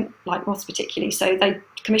just don't like moths particularly. So they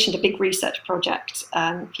commissioned a big research project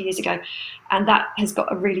a few years ago, and that has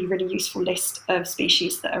got a really, really useful list of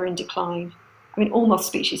species that are in decline. I mean, all moth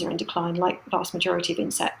species are in decline, like the vast majority of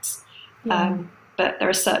insects. Yeah. But there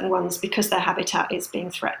are certain ones, because their habitat is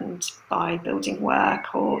being threatened by building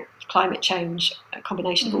work or climate change, a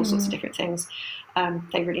combination of all sorts of different things,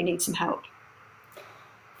 they really need some help.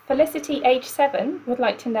 Felicity, age 7, would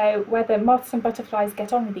like to know whether moths and butterflies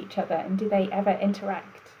get on with each other, and do they ever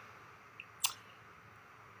interact?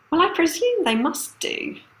 Well, I presume they must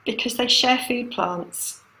do, because they share food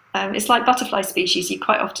plants. It's like butterfly species. You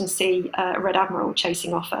quite often see a red admiral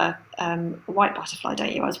chasing off a white butterfly,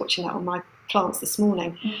 don't you? I was watching that on my plants this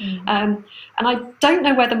morning. And I don't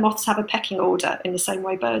know whether moths have a pecking order in the same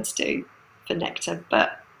way birds do for nectar,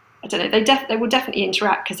 but I don't know. They will definitely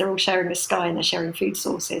interact because they're all sharing the sky and they're sharing food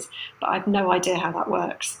sources, but I have no idea how that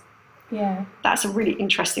works. Yeah. That's a really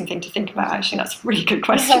interesting thing to think about, actually. That's a really good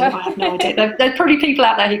question. I have no idea. There's probably people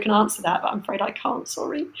out there who can answer that, but I'm afraid I can't,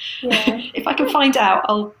 sorry. Yeah. If I can find out,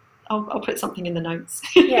 I'll put something in the notes.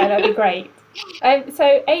 Yeah, that'd be great.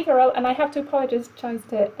 So Averil, and I have to apologise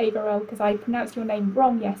to Averil because I pronounced your name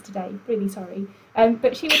wrong yesterday, really sorry.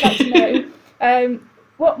 But she would like to know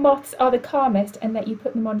what moths are the calmest and that you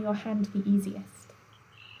put them on your hand the easiest?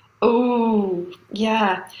 Oh,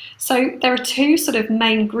 yeah. So there are 2 sort of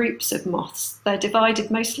main groups of moths. They're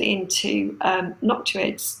divided mostly into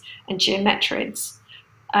noctuids and geometrids.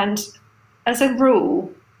 And as a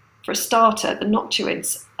rule, for a starter, the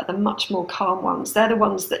noctuids are the much more calm ones. They're the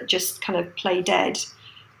ones that just kind of play dead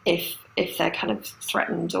if they're kind of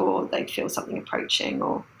threatened or they feel something approaching,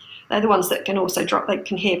 or they're the ones that can also they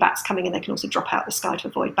can hear bats coming and they can also drop out the sky to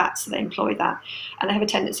avoid bats, so they employ that. And they have a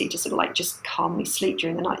tendency to sort of like just calmly sleep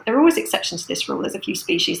during the night. There are always exceptions to this rule. There's a few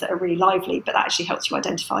species that are really lively, but that actually helps you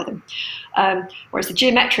identify them. Whereas the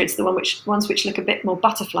geometrids, the ones which look a bit more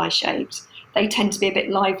butterfly shaped, they tend to be a bit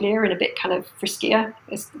livelier and a bit kind of friskier,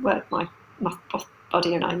 is the word my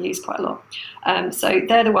body and I use quite a lot. So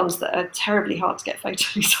they're the ones that are terribly hard to get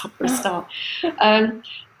photos of for a start.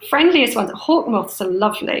 Friendliest ones, hawk moths are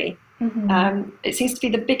lovely. It seems to be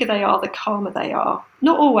the bigger they are, the calmer they are.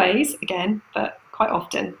 Not always, again, but quite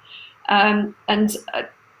often. And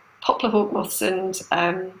poplar hawk moths and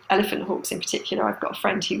elephant hawks in particular, I've got a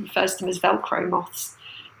friend who refers to them as Velcro moths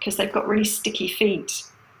because they've got really sticky feet.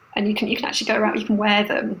 and you can actually go around, you can wear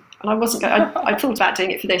them. And I wasn't going, I thought about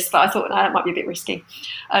doing it for this, but I thought, no, that might be a bit risky,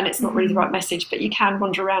 and it's not really the right message. But you can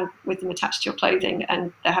wander around with them attached to your clothing,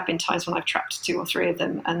 and there have been times when I've trapped 2 or 3 of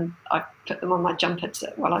them, and I put them on my jumper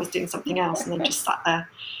while I was doing something else, and they just sat there.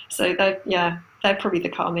 So they're probably the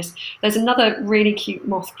calmest. There's another really cute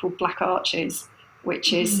moth called black arches,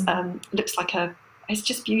 which is looks like it's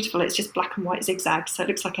just beautiful. It's just black and white zigzags, so it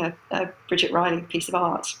looks like a Bridget Riley piece of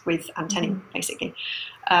art with antennae, basically.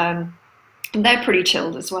 And they're pretty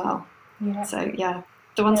chilled as well. Yeah. So yeah,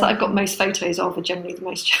 the ones that I've got most photos of are generally the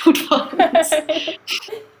most chilled ones.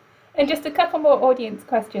 And just a couple more audience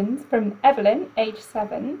questions from Evelyn, age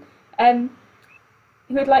 7, who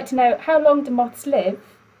would like to know, how long do moths live,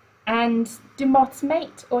 and do moths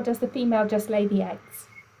mate, or does the female just lay the eggs?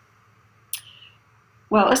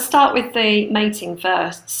 Well, let's start with the mating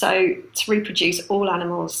first. So to reproduce, all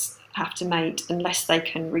animals have to mate unless they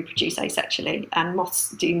can reproduce asexually, and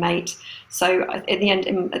moths do mate. So at the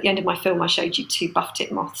end of my film, I showed you 2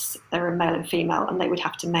 buff-tip moths. They're a male and female, and they would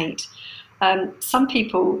have to mate. Some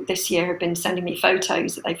people this year have been sending me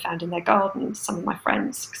photos that they found in their gardens, some of my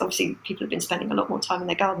friends, because obviously people have been spending a lot more time in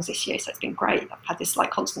their gardens this year, so it's been great. I've had this like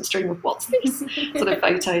constant stream of what's this sort of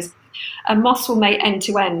photos. And moths will mate end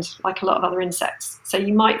to end, like a lot of other insects. So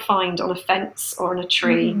you might find on a fence or on a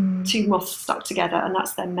tree 2 moths stuck together, and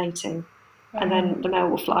that's their mating. And then the male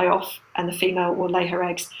will fly off and the female will lay her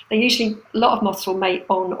eggs. A lot of moths will mate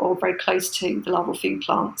on or very close to the larval food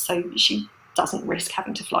plant, so she doesn't risk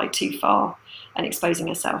having to fly too far and exposing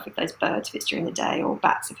herself if there's birds, if it's during the day, or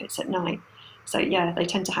bats if it's at night. So yeah, they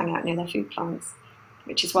tend to hang out near their food plants,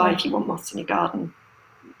 which is why if you want moths in your garden,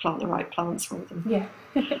 plant the right plants for them. Yeah.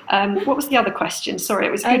 What was the other question? Sorry,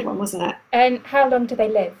 it was a good one, wasn't it? And how long do they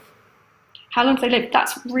live? How long do they live?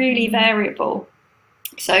 That's really variable.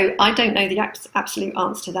 So I don't know the absolute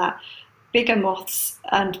answer to that. Bigger moths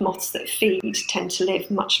and moths that feed tend to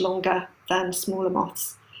live much longer than smaller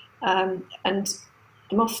moths. And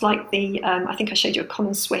moths like I think I showed you a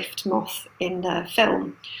common swift moth in the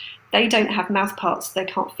film, they don't have mouth parts, they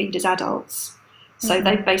can't feed as adults. So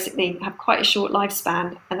they basically have quite a short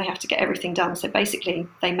lifespan, and they have to get everything done. So basically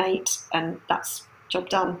they mate and that's job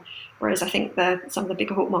done. Whereas I think some of the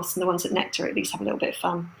bigger hawk moths and the ones that nectar at least have a little bit of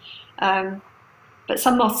fun. But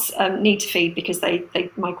some moths need to feed because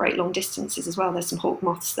they migrate long distances as well. There's some hawk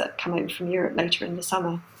moths that come over from Europe later in the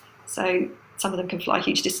summer. So some of them can fly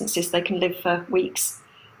huge distances, they can live for weeks.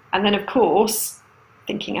 And then of course,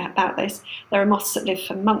 thinking about this, there are moths that live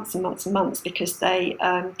for months and months and months because they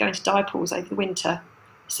go into diapause over the winter.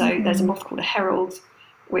 So there's a moth called a herald,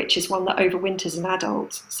 which is one that overwinters an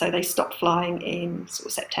adult. So they stop flying in sort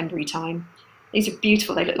of September-y time. These are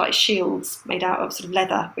beautiful, they look like shields made out of sort of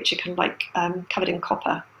leather, which are kind of like covered in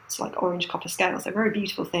copper. It's like orange copper scales. They're very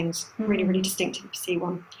beautiful things, really, really distinctive to see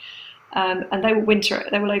one. And they will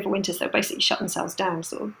overwinter, so they'll basically shut themselves down,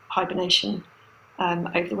 sort of hibernation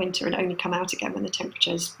over the winter, and only come out again when the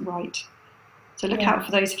temperature's right. So look out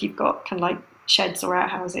for those if you've got kind of like sheds or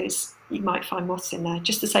outhouses. You might find moths in there,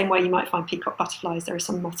 just the same way you might find peacock butterflies. There are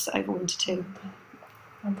some moths that overwinter too.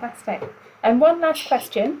 Fantastic. And one last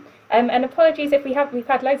question, and apologies if we've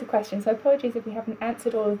had loads of questions, so apologies if we haven't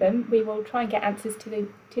answered all of them. We will try and get answers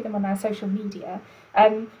to them on our social media.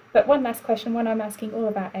 But one last question, one I'm asking all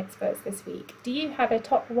of our experts this week. Do you have a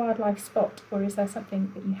top wildlife spot, or is there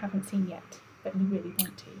something that you haven't seen yet but you really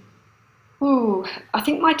want to? Ooh, I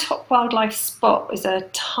think my top wildlife spot is a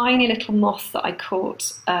tiny little moth that I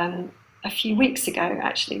caught a few weeks ago,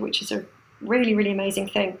 actually, which is a really, really amazing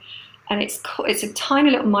thing. And it's a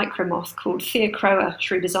tiny little micro moth called Theocroa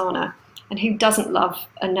shrubizana. And who doesn't love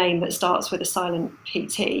a name that starts with a silent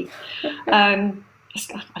PT? I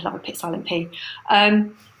love a silent P.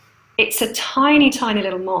 It's a tiny, tiny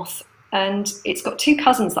little moth, and it's got 2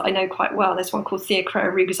 cousins that I know quite well. There's one called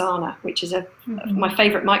Theocroa rubizana, which is my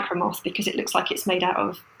favourite micro moth because it looks like it's made out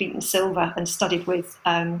of beaten silver and studded with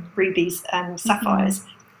rubies and sapphires.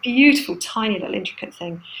 Beautiful, tiny little intricate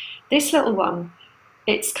thing. This little one,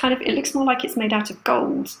 it looks more like it's made out of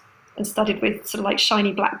gold and studded with sort of like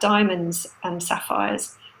shiny black diamonds and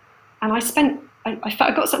sapphires. And I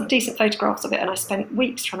got some decent photographs of it, and I spent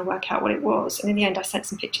weeks trying to work out what it was. And in the end, I sent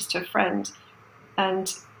some pictures to a friend,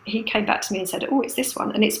 and he came back to me and said, "Oh, it's this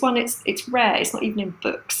one." And it's rare. It's not even in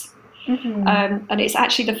books. And it's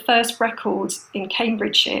actually the first record in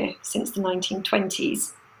Cambridgeshire since the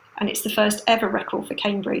 1920s, and it's the first ever record for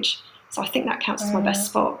Cambridge. So I think that counts as my best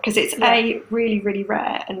spot because it's really, really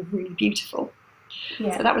rare and really beautiful.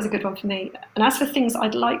 Yeah. So that was a good one for me. And as for things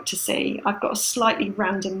I'd like to see, I've got a slightly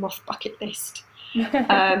random moth bucket list.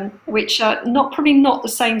 which are probably not the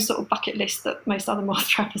same sort of bucket list that most other moth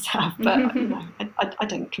trappers have, but you know, I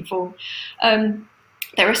don't conform.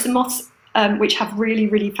 There are some moths which have really,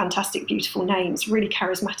 really fantastic, beautiful names, really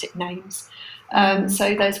charismatic names.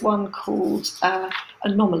 So there's one called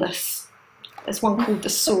Anomalous. There's one called the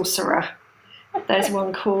Sorcerer. There's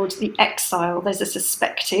one called the Exile. There's a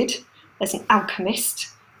Suspected. There's an Alchemist.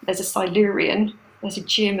 There's a Silurian. There's a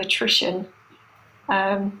Geometrician.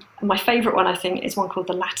 And my favourite one, I think, is one called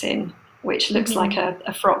the Latin, which looks like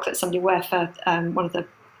a frock that somebody wear for one of the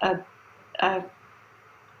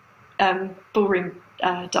ballroom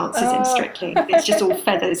dances in Strictly. It's just all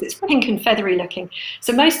feathers. It's pink and feathery looking.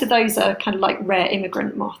 So most of those are kind of like rare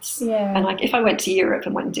immigrant moths. Yeah. And like if I went to Europe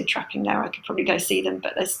and went and did trapping there, I could probably go see them.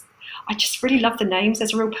 But I just really love the names.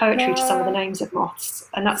 There's a real poetry to some of the names of moths,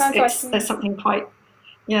 and there's something quite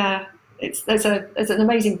there's an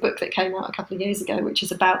amazing book that came out a couple of years ago which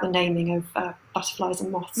is about the naming of butterflies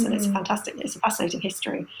and moths, and it's fantastic. It's a fascinating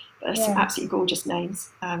history, but there's some absolutely gorgeous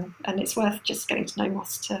names, and it's worth just getting to know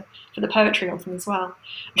moths for the poetry of them as well.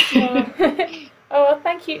 Oh, well,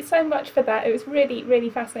 thank you so much for that. It was really, really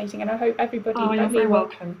fascinating, and I hope everybody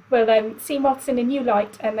will see moths in a new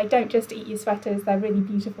light, and they don't just eat your sweaters, they're really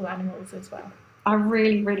beautiful animals as well. I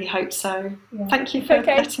really, really hope so. Yeah. Thank you for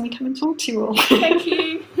letting me come and talk to you all. Thank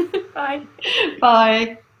you. Bye.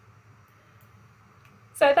 Bye.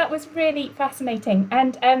 So that was really fascinating,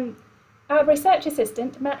 and our research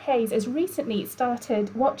assistant, Matt Hayes, has recently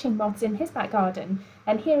started watching moths in his back garden,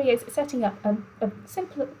 and here he is setting up a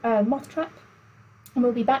simple moth trap, and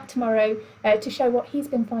we'll be back tomorrow to show what he's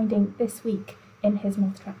been finding this week in his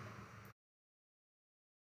moth trap.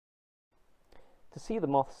 To see the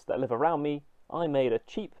moths that live around me, I made a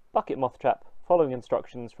cheap bucket moth trap following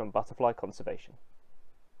instructions from Butterfly Conservation.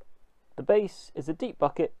 The base is a deep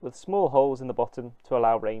bucket with small holes in the bottom to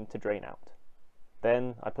allow rain to drain out.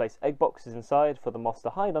 Then I place egg boxes inside for the moths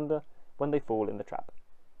to hide under when they fall in the trap.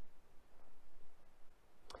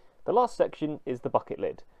 The last section is the bucket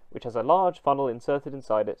lid, which has a large funnel inserted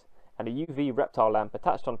inside it and a UV reptile lamp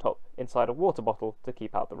attached on top inside a water bottle to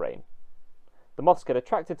keep out the rain. The moths get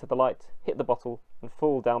attracted to the light, hit the bottle, and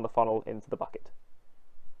fall down the funnel into the bucket.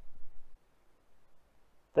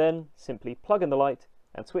 Then simply plug in the light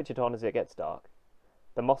and switch it on as it gets dark.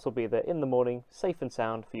 The moths will be there in the morning, safe and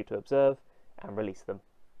sound for you to observe and release them.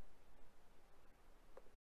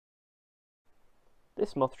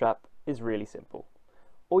 This moth trap is really simple.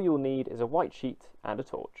 All you'll need is a white sheet and a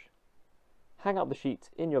torch. Hang up the sheet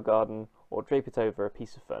in your garden or drape it over a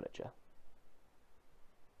piece of furniture.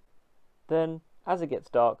 Then, as it gets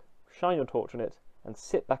dark, shine your torch on it and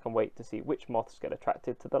sit back and wait to see which moths get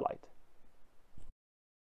attracted to the light.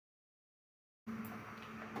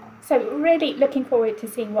 So really looking forward to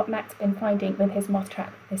seeing what Matt's been finding with his moth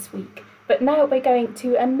trap this week. But now we're going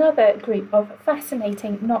to another group of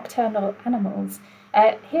fascinating nocturnal animals.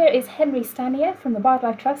 Here is Henry Stanier from the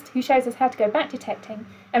Wildlife Trust, who shows us how to go bat detecting.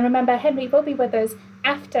 And remember, Henry will be with us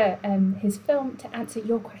after his film to answer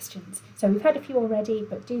your questions. So we've had a few already,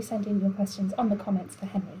 but do send in your questions on the comments for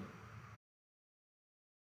Henry.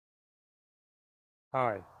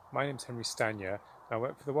 Hi, my name's Henry Stanier, and I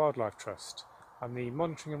work for the Wildlife Trust. I'm the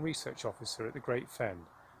Monitoring and Research Officer at the Great Fen,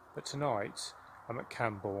 but tonight I'm at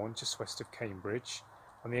Cambourne, just west of Cambridge,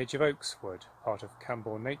 on the edge of Oakswood, part of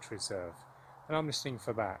Cambourne Nature Reserve, and I'm listening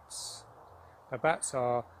for bats. Now, bats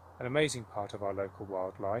are an amazing part of our local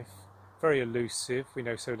wildlife, very elusive, we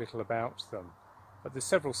know so little about them, but there's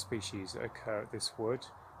several species that occur at this wood,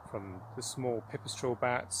 from the small pipistrelle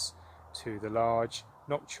bats to the large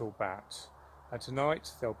nocturnal bat, and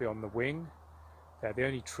tonight they'll be on the wing. They're the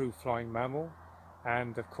only true flying mammal,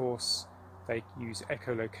 and of course they use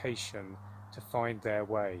echolocation to find their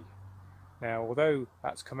way. Now, although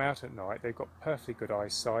bats come out at night, they've got perfectly good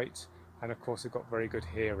eyesight, and of course they've got very good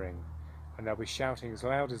hearing, and they'll be shouting as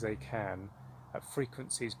loud as they can at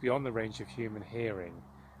frequencies beyond the range of human hearing.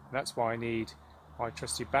 And that's why I need my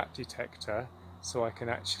trusty bat detector, so I can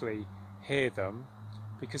actually hear them,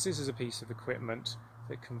 because this is a piece of equipment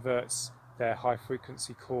that converts their high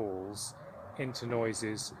frequency calls into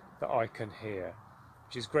noises that I can hear,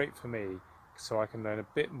 which is great for me, so I can learn a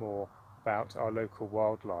bit more about our local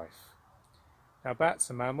wildlife. Now,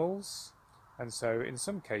 bats are mammals, and so in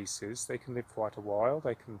some cases they can live quite a while.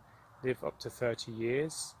 They can live up to 30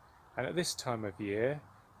 years, and at this time of year,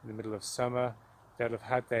 in the middle of summer, they'll have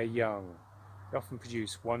had their young. They often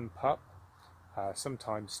produce one pup,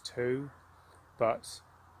 sometimes two, but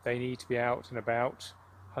they need to be out and about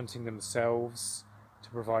hunting themselves to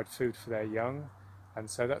provide food for their young, and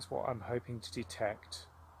so that's what I'm hoping to detect.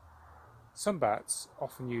 Some bats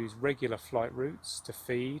often use regular flight routes to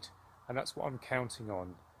feed, and that's what I'm counting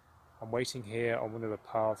on. I'm waiting here on one of the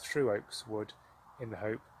paths through Oaks Wood in the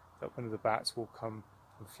hope that one of the bats will come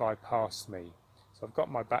and fly past me. So I've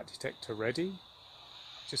got my bat detector ready,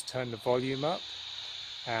 just turn the volume up,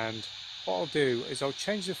 and what I'll do is I'll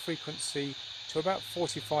change the frequency to about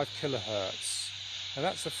 45 kilohertz. Now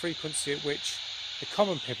that's the frequency at which the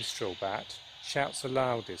common pipistrelle bat shouts the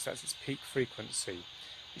loudest. That's its peak frequency,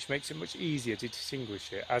 which makes it much easier to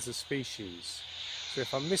distinguish it as a species. So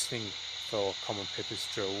if I'm listening for common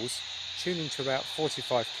pipistrelles, tuning to about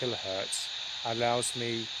 45 kilohertz allows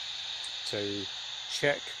me to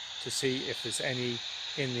check to see if there's any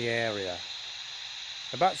in the area.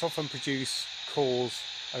 The bats often produce calls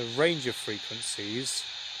at a range of frequencies,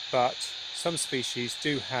 but some species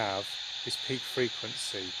do have this peak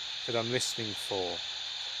frequency that I'm listening for.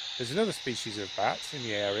 There's another species of bat in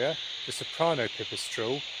the area, the soprano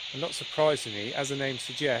pipistrelle, and not surprisingly, as the name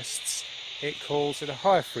suggests, it calls at a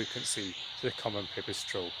higher frequency to the common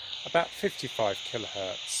pipistrelle, about 55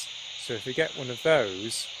 kilohertz. So if we get one of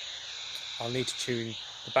those, I'll need to tune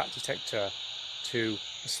the bat detector to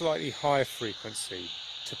a slightly higher frequency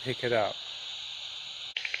to pick it up.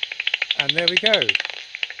 And there we go.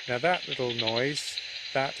 Now that little noise,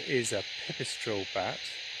 that is a pipistrelle bat.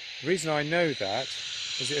 The reason I know that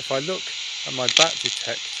is that if I look at my bat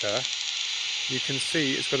detector, you can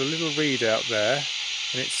see it's got a little readout there,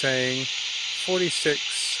 and it's saying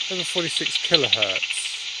over 46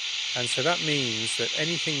 kilohertz. And so that means that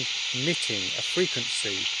anything emitting a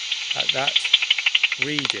frequency at that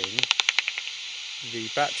reading, the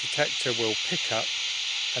bat detector will pick up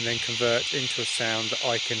and then convert into a sound that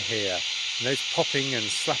I can hear. And those popping and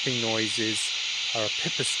slapping noises are a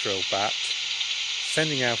pipistrelle bat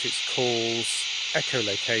sending out its calls,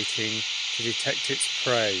 echolocating to detect its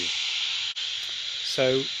prey.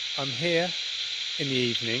 So I'm here in the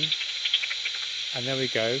evening, and there we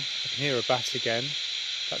go, I can hear a bat again.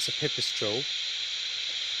 That's a pipistrelle.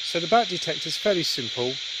 So the bat detector is fairly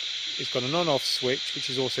simple. It's got an on-off switch, which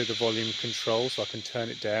is also the volume control, so I can turn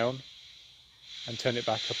it down and turn it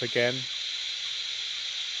back up again.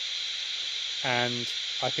 And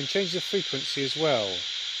I can change the frequency as well.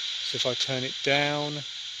 So if I turn it down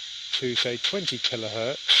to say 20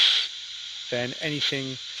 kilohertz, then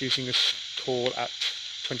anything producing a call at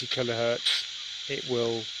 20 kilohertz, it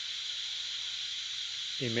will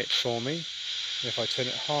emit for me. And if I turn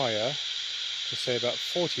it higher to say about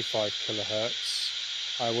 45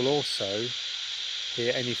 kilohertz, I will also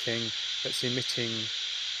hear anything that's emitting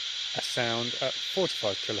a sound at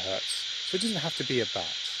 45 kilohertz. So it doesn't have to be a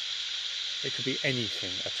bat. It could be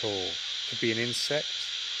anything at all. It could be an insect,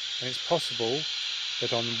 and it's possible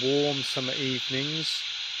that on warm summer evenings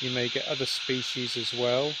you may get other species as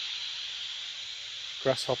well.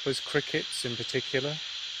 Grasshoppers, crickets in particular,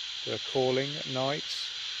 that are calling at night,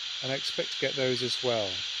 and I expect to get those as well.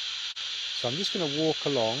 So I'm just going to walk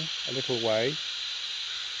along a little way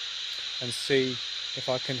and see if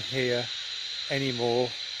I can hear any more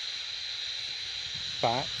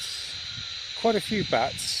bats. Quite a few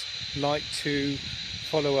bats like to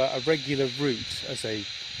follow a regular route as they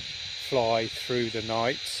fly through the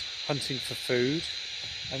night hunting for food,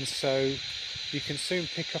 and so you can soon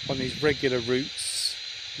pick up on these regular routes,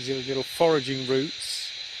 these little foraging routes,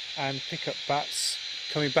 and pick up bats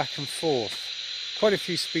coming back and forth. Quite a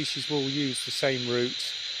few species will use the same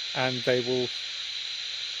route, and they will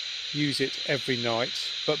use it every night,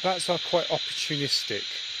 but bats are quite opportunistic.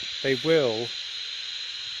 They will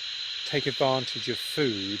take advantage of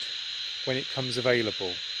food when it comes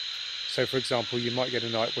available. So for example, you might get a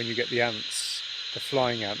night when you get the ants, the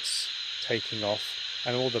flying ants, taking off,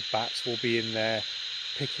 and all the bats will be in there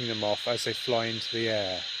picking them off as they fly into the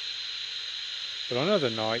air. But on other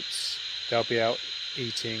nights they'll be out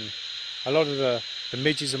eating a lot of the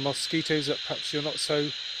midges and mosquitoes that perhaps you're not so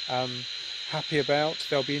happy about.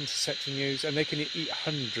 They'll be intercepting you, and they can eat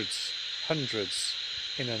hundreds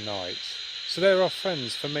in a night. So they're our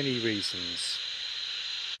friends for many reasons.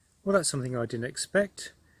 Well, that's something I didn't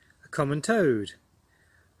expect. A common toad.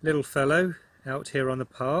 Little fellow out here on the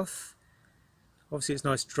path. Obviously it's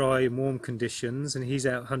nice dry and warm conditions, and he's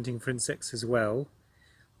out hunting for insects as well.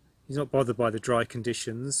 He's not bothered by the dry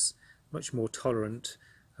conditions, much more tolerant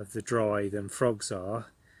of the dry than frogs are.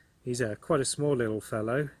 He's quite a small little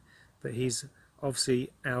fellow, but he's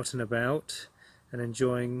obviously out and about and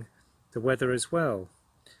enjoying the weather as well.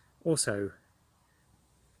 Also,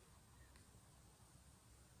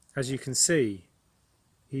 as you can see,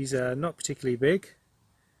 he's not particularly big,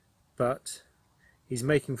 but he's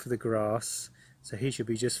making for the grass, so he should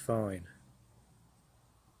be just fine.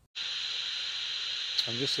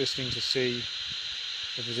 I'm just listening to see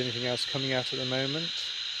if there's anything else coming out at the moment.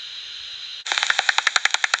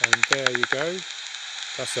 And there you go.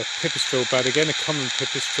 That's a pipistrelle bat again, a common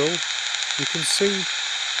pipistrelle. You can see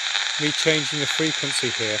me changing the frequency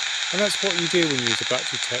here, and that's what you do when you use a bat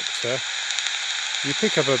detector. You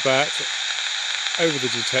pick up a bat over the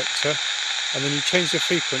detector and then you change the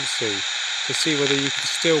frequency to see whether you can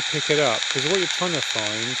still pick it up, because what you're trying to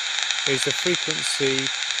find is the frequency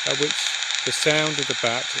at which the sound of the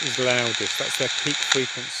bat is loudest. That's their peak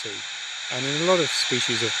frequency, and in a lot of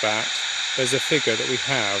species of bat there's a figure that we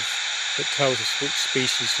have that tells us which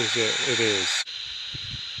species it is.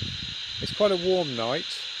 It's quite a warm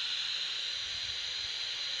night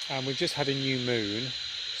and we've just had a new moon,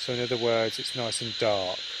 so in other words it's nice and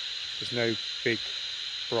dark. There's no big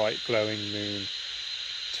bright glowing moon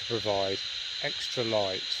to provide extra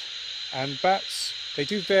light. And bats, they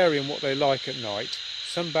do vary in what they like at night.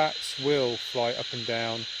 Some bats will fly up and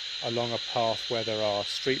down along a path where there are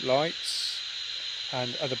street lights,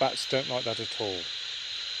 and other bats don't like that at all.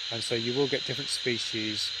 And so you will get different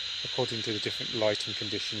species according to the different lighting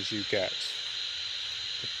conditions you get.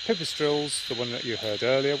 The pipistrelles, the one that you heard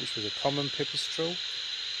earlier, which was a common pipistrelle,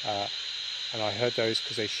 and I heard those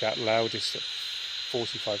because they shout loudest at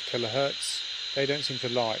 45 kilohertz. They don't seem to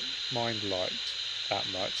mind light that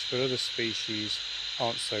much, but other species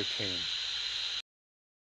aren't so keen.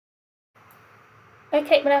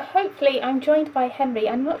 Okay, well hopefully I'm joined by Henry.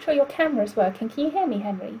 I'm not sure your camera's working. Can you hear me,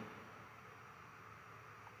 Henry?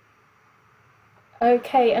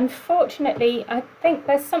 Okay, unfortunately I think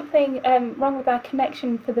there's something wrong with our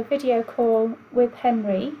connection for the video call with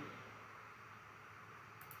Henry.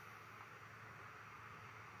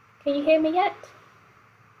 Can you hear me yet?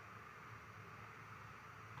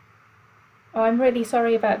 Oh, I'm really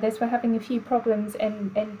sorry about this. We're having a few problems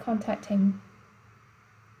in contacting.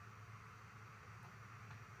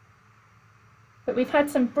 But we've had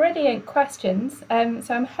some brilliant questions,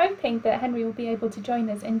 so I'm hoping that Henry will be able to join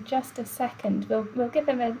us in just a second. We'll give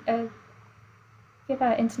him give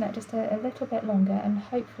our internet just a little bit longer, and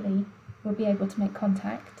hopefully we'll be able to make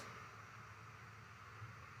contact.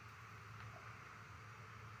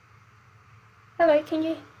 Hello, can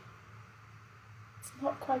you? It's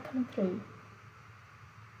not quite coming through.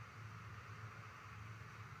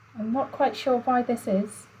 I'm not quite sure why this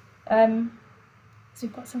is. So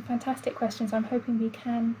we've got some fantastic questions. I'm hoping we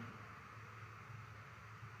can.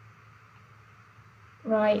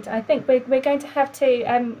 Right, I think we're going to have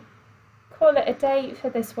to call it a day for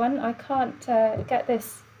this one. I can't get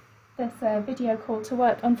this video call to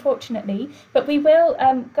work, unfortunately, but we will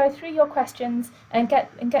go through your questions and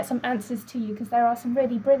get some answers to you, because there are some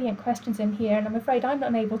really brilliant questions in here, and I'm afraid I'm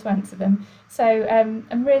not able to answer them. So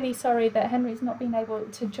I'm really sorry that Henry's not been able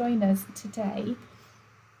to join us today.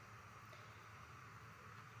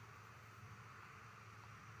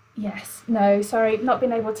 Yes, no, sorry, not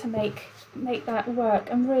been able to make that work.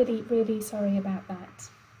 I'm really, really sorry about that.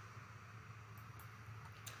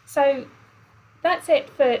 So that's it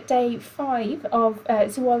for day 5 of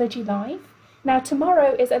Zoology Live. Now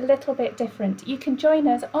tomorrow is a little bit different. You can join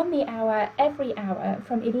us on the hour every hour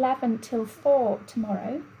from 11 till 4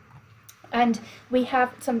 tomorrow. And we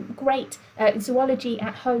have some great zoology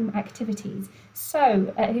at home activities.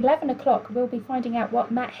 So at 11 o'clock we'll be finding out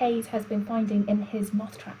what Matt Hayes has been finding in his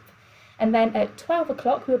moth trap. And then at 12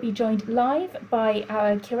 o'clock we'll be joined live by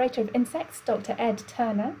our curator of insects, Dr. Ed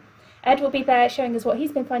Turner. Ed will be there showing us what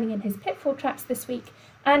he's been finding in his pitfall traps this week,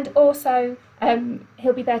 and also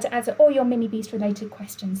he'll be there to answer all your mini-beast related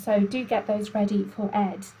questions, so do get those ready for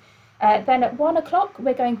Ed. Then at 1 o'clock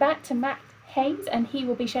we're going back to Matt Hayes, and he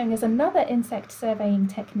will be showing us another insect surveying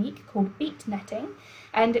technique called beat netting,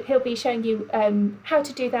 and he'll be showing you how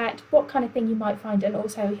to do that, what kind of thing you might find, and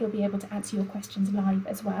also he'll be able to answer your questions live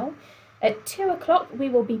as well. At 2 o'clock we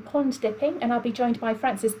will be pond dipping, and I'll be joined by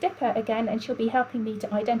Frances Dipper again, and she'll be helping me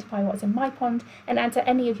to identify what's in my pond and answer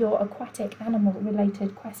any of your aquatic animal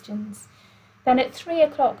related questions. Then at 3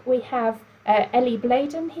 o'clock we have Ellie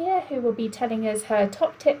Bladen here, who will be telling us her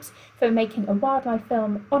top tips for making a wildlife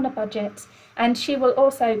film on a budget, and she will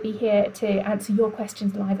also be here to answer your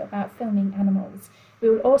questions live about filming animals. We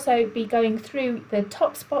will also be going through the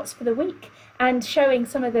top spots for the week and showing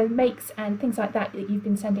some of the makes and things like that that you've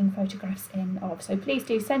been sending photographs in of. So please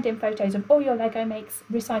do send in photos of all your Lego makes,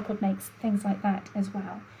 recycled makes, things like that as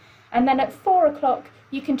well. And then at 4 o'clock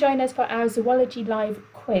you can join us for our Zoology Live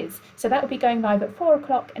quiz. So that will be going live at 4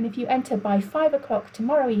 o'clock, and if you enter by 5 o'clock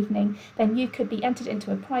tomorrow evening, then you could be entered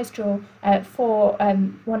into a prize draw for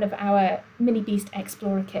one of our Mini Beast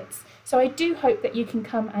Explorer kits. So I do hope that you can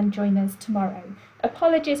come and join us tomorrow.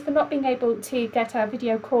 Apologies for not being able to get our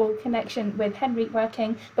video call connection with Henry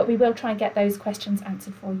working, but we will try and get those questions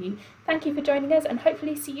answered for you. Thank you for joining us, and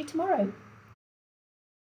hopefully see you tomorrow.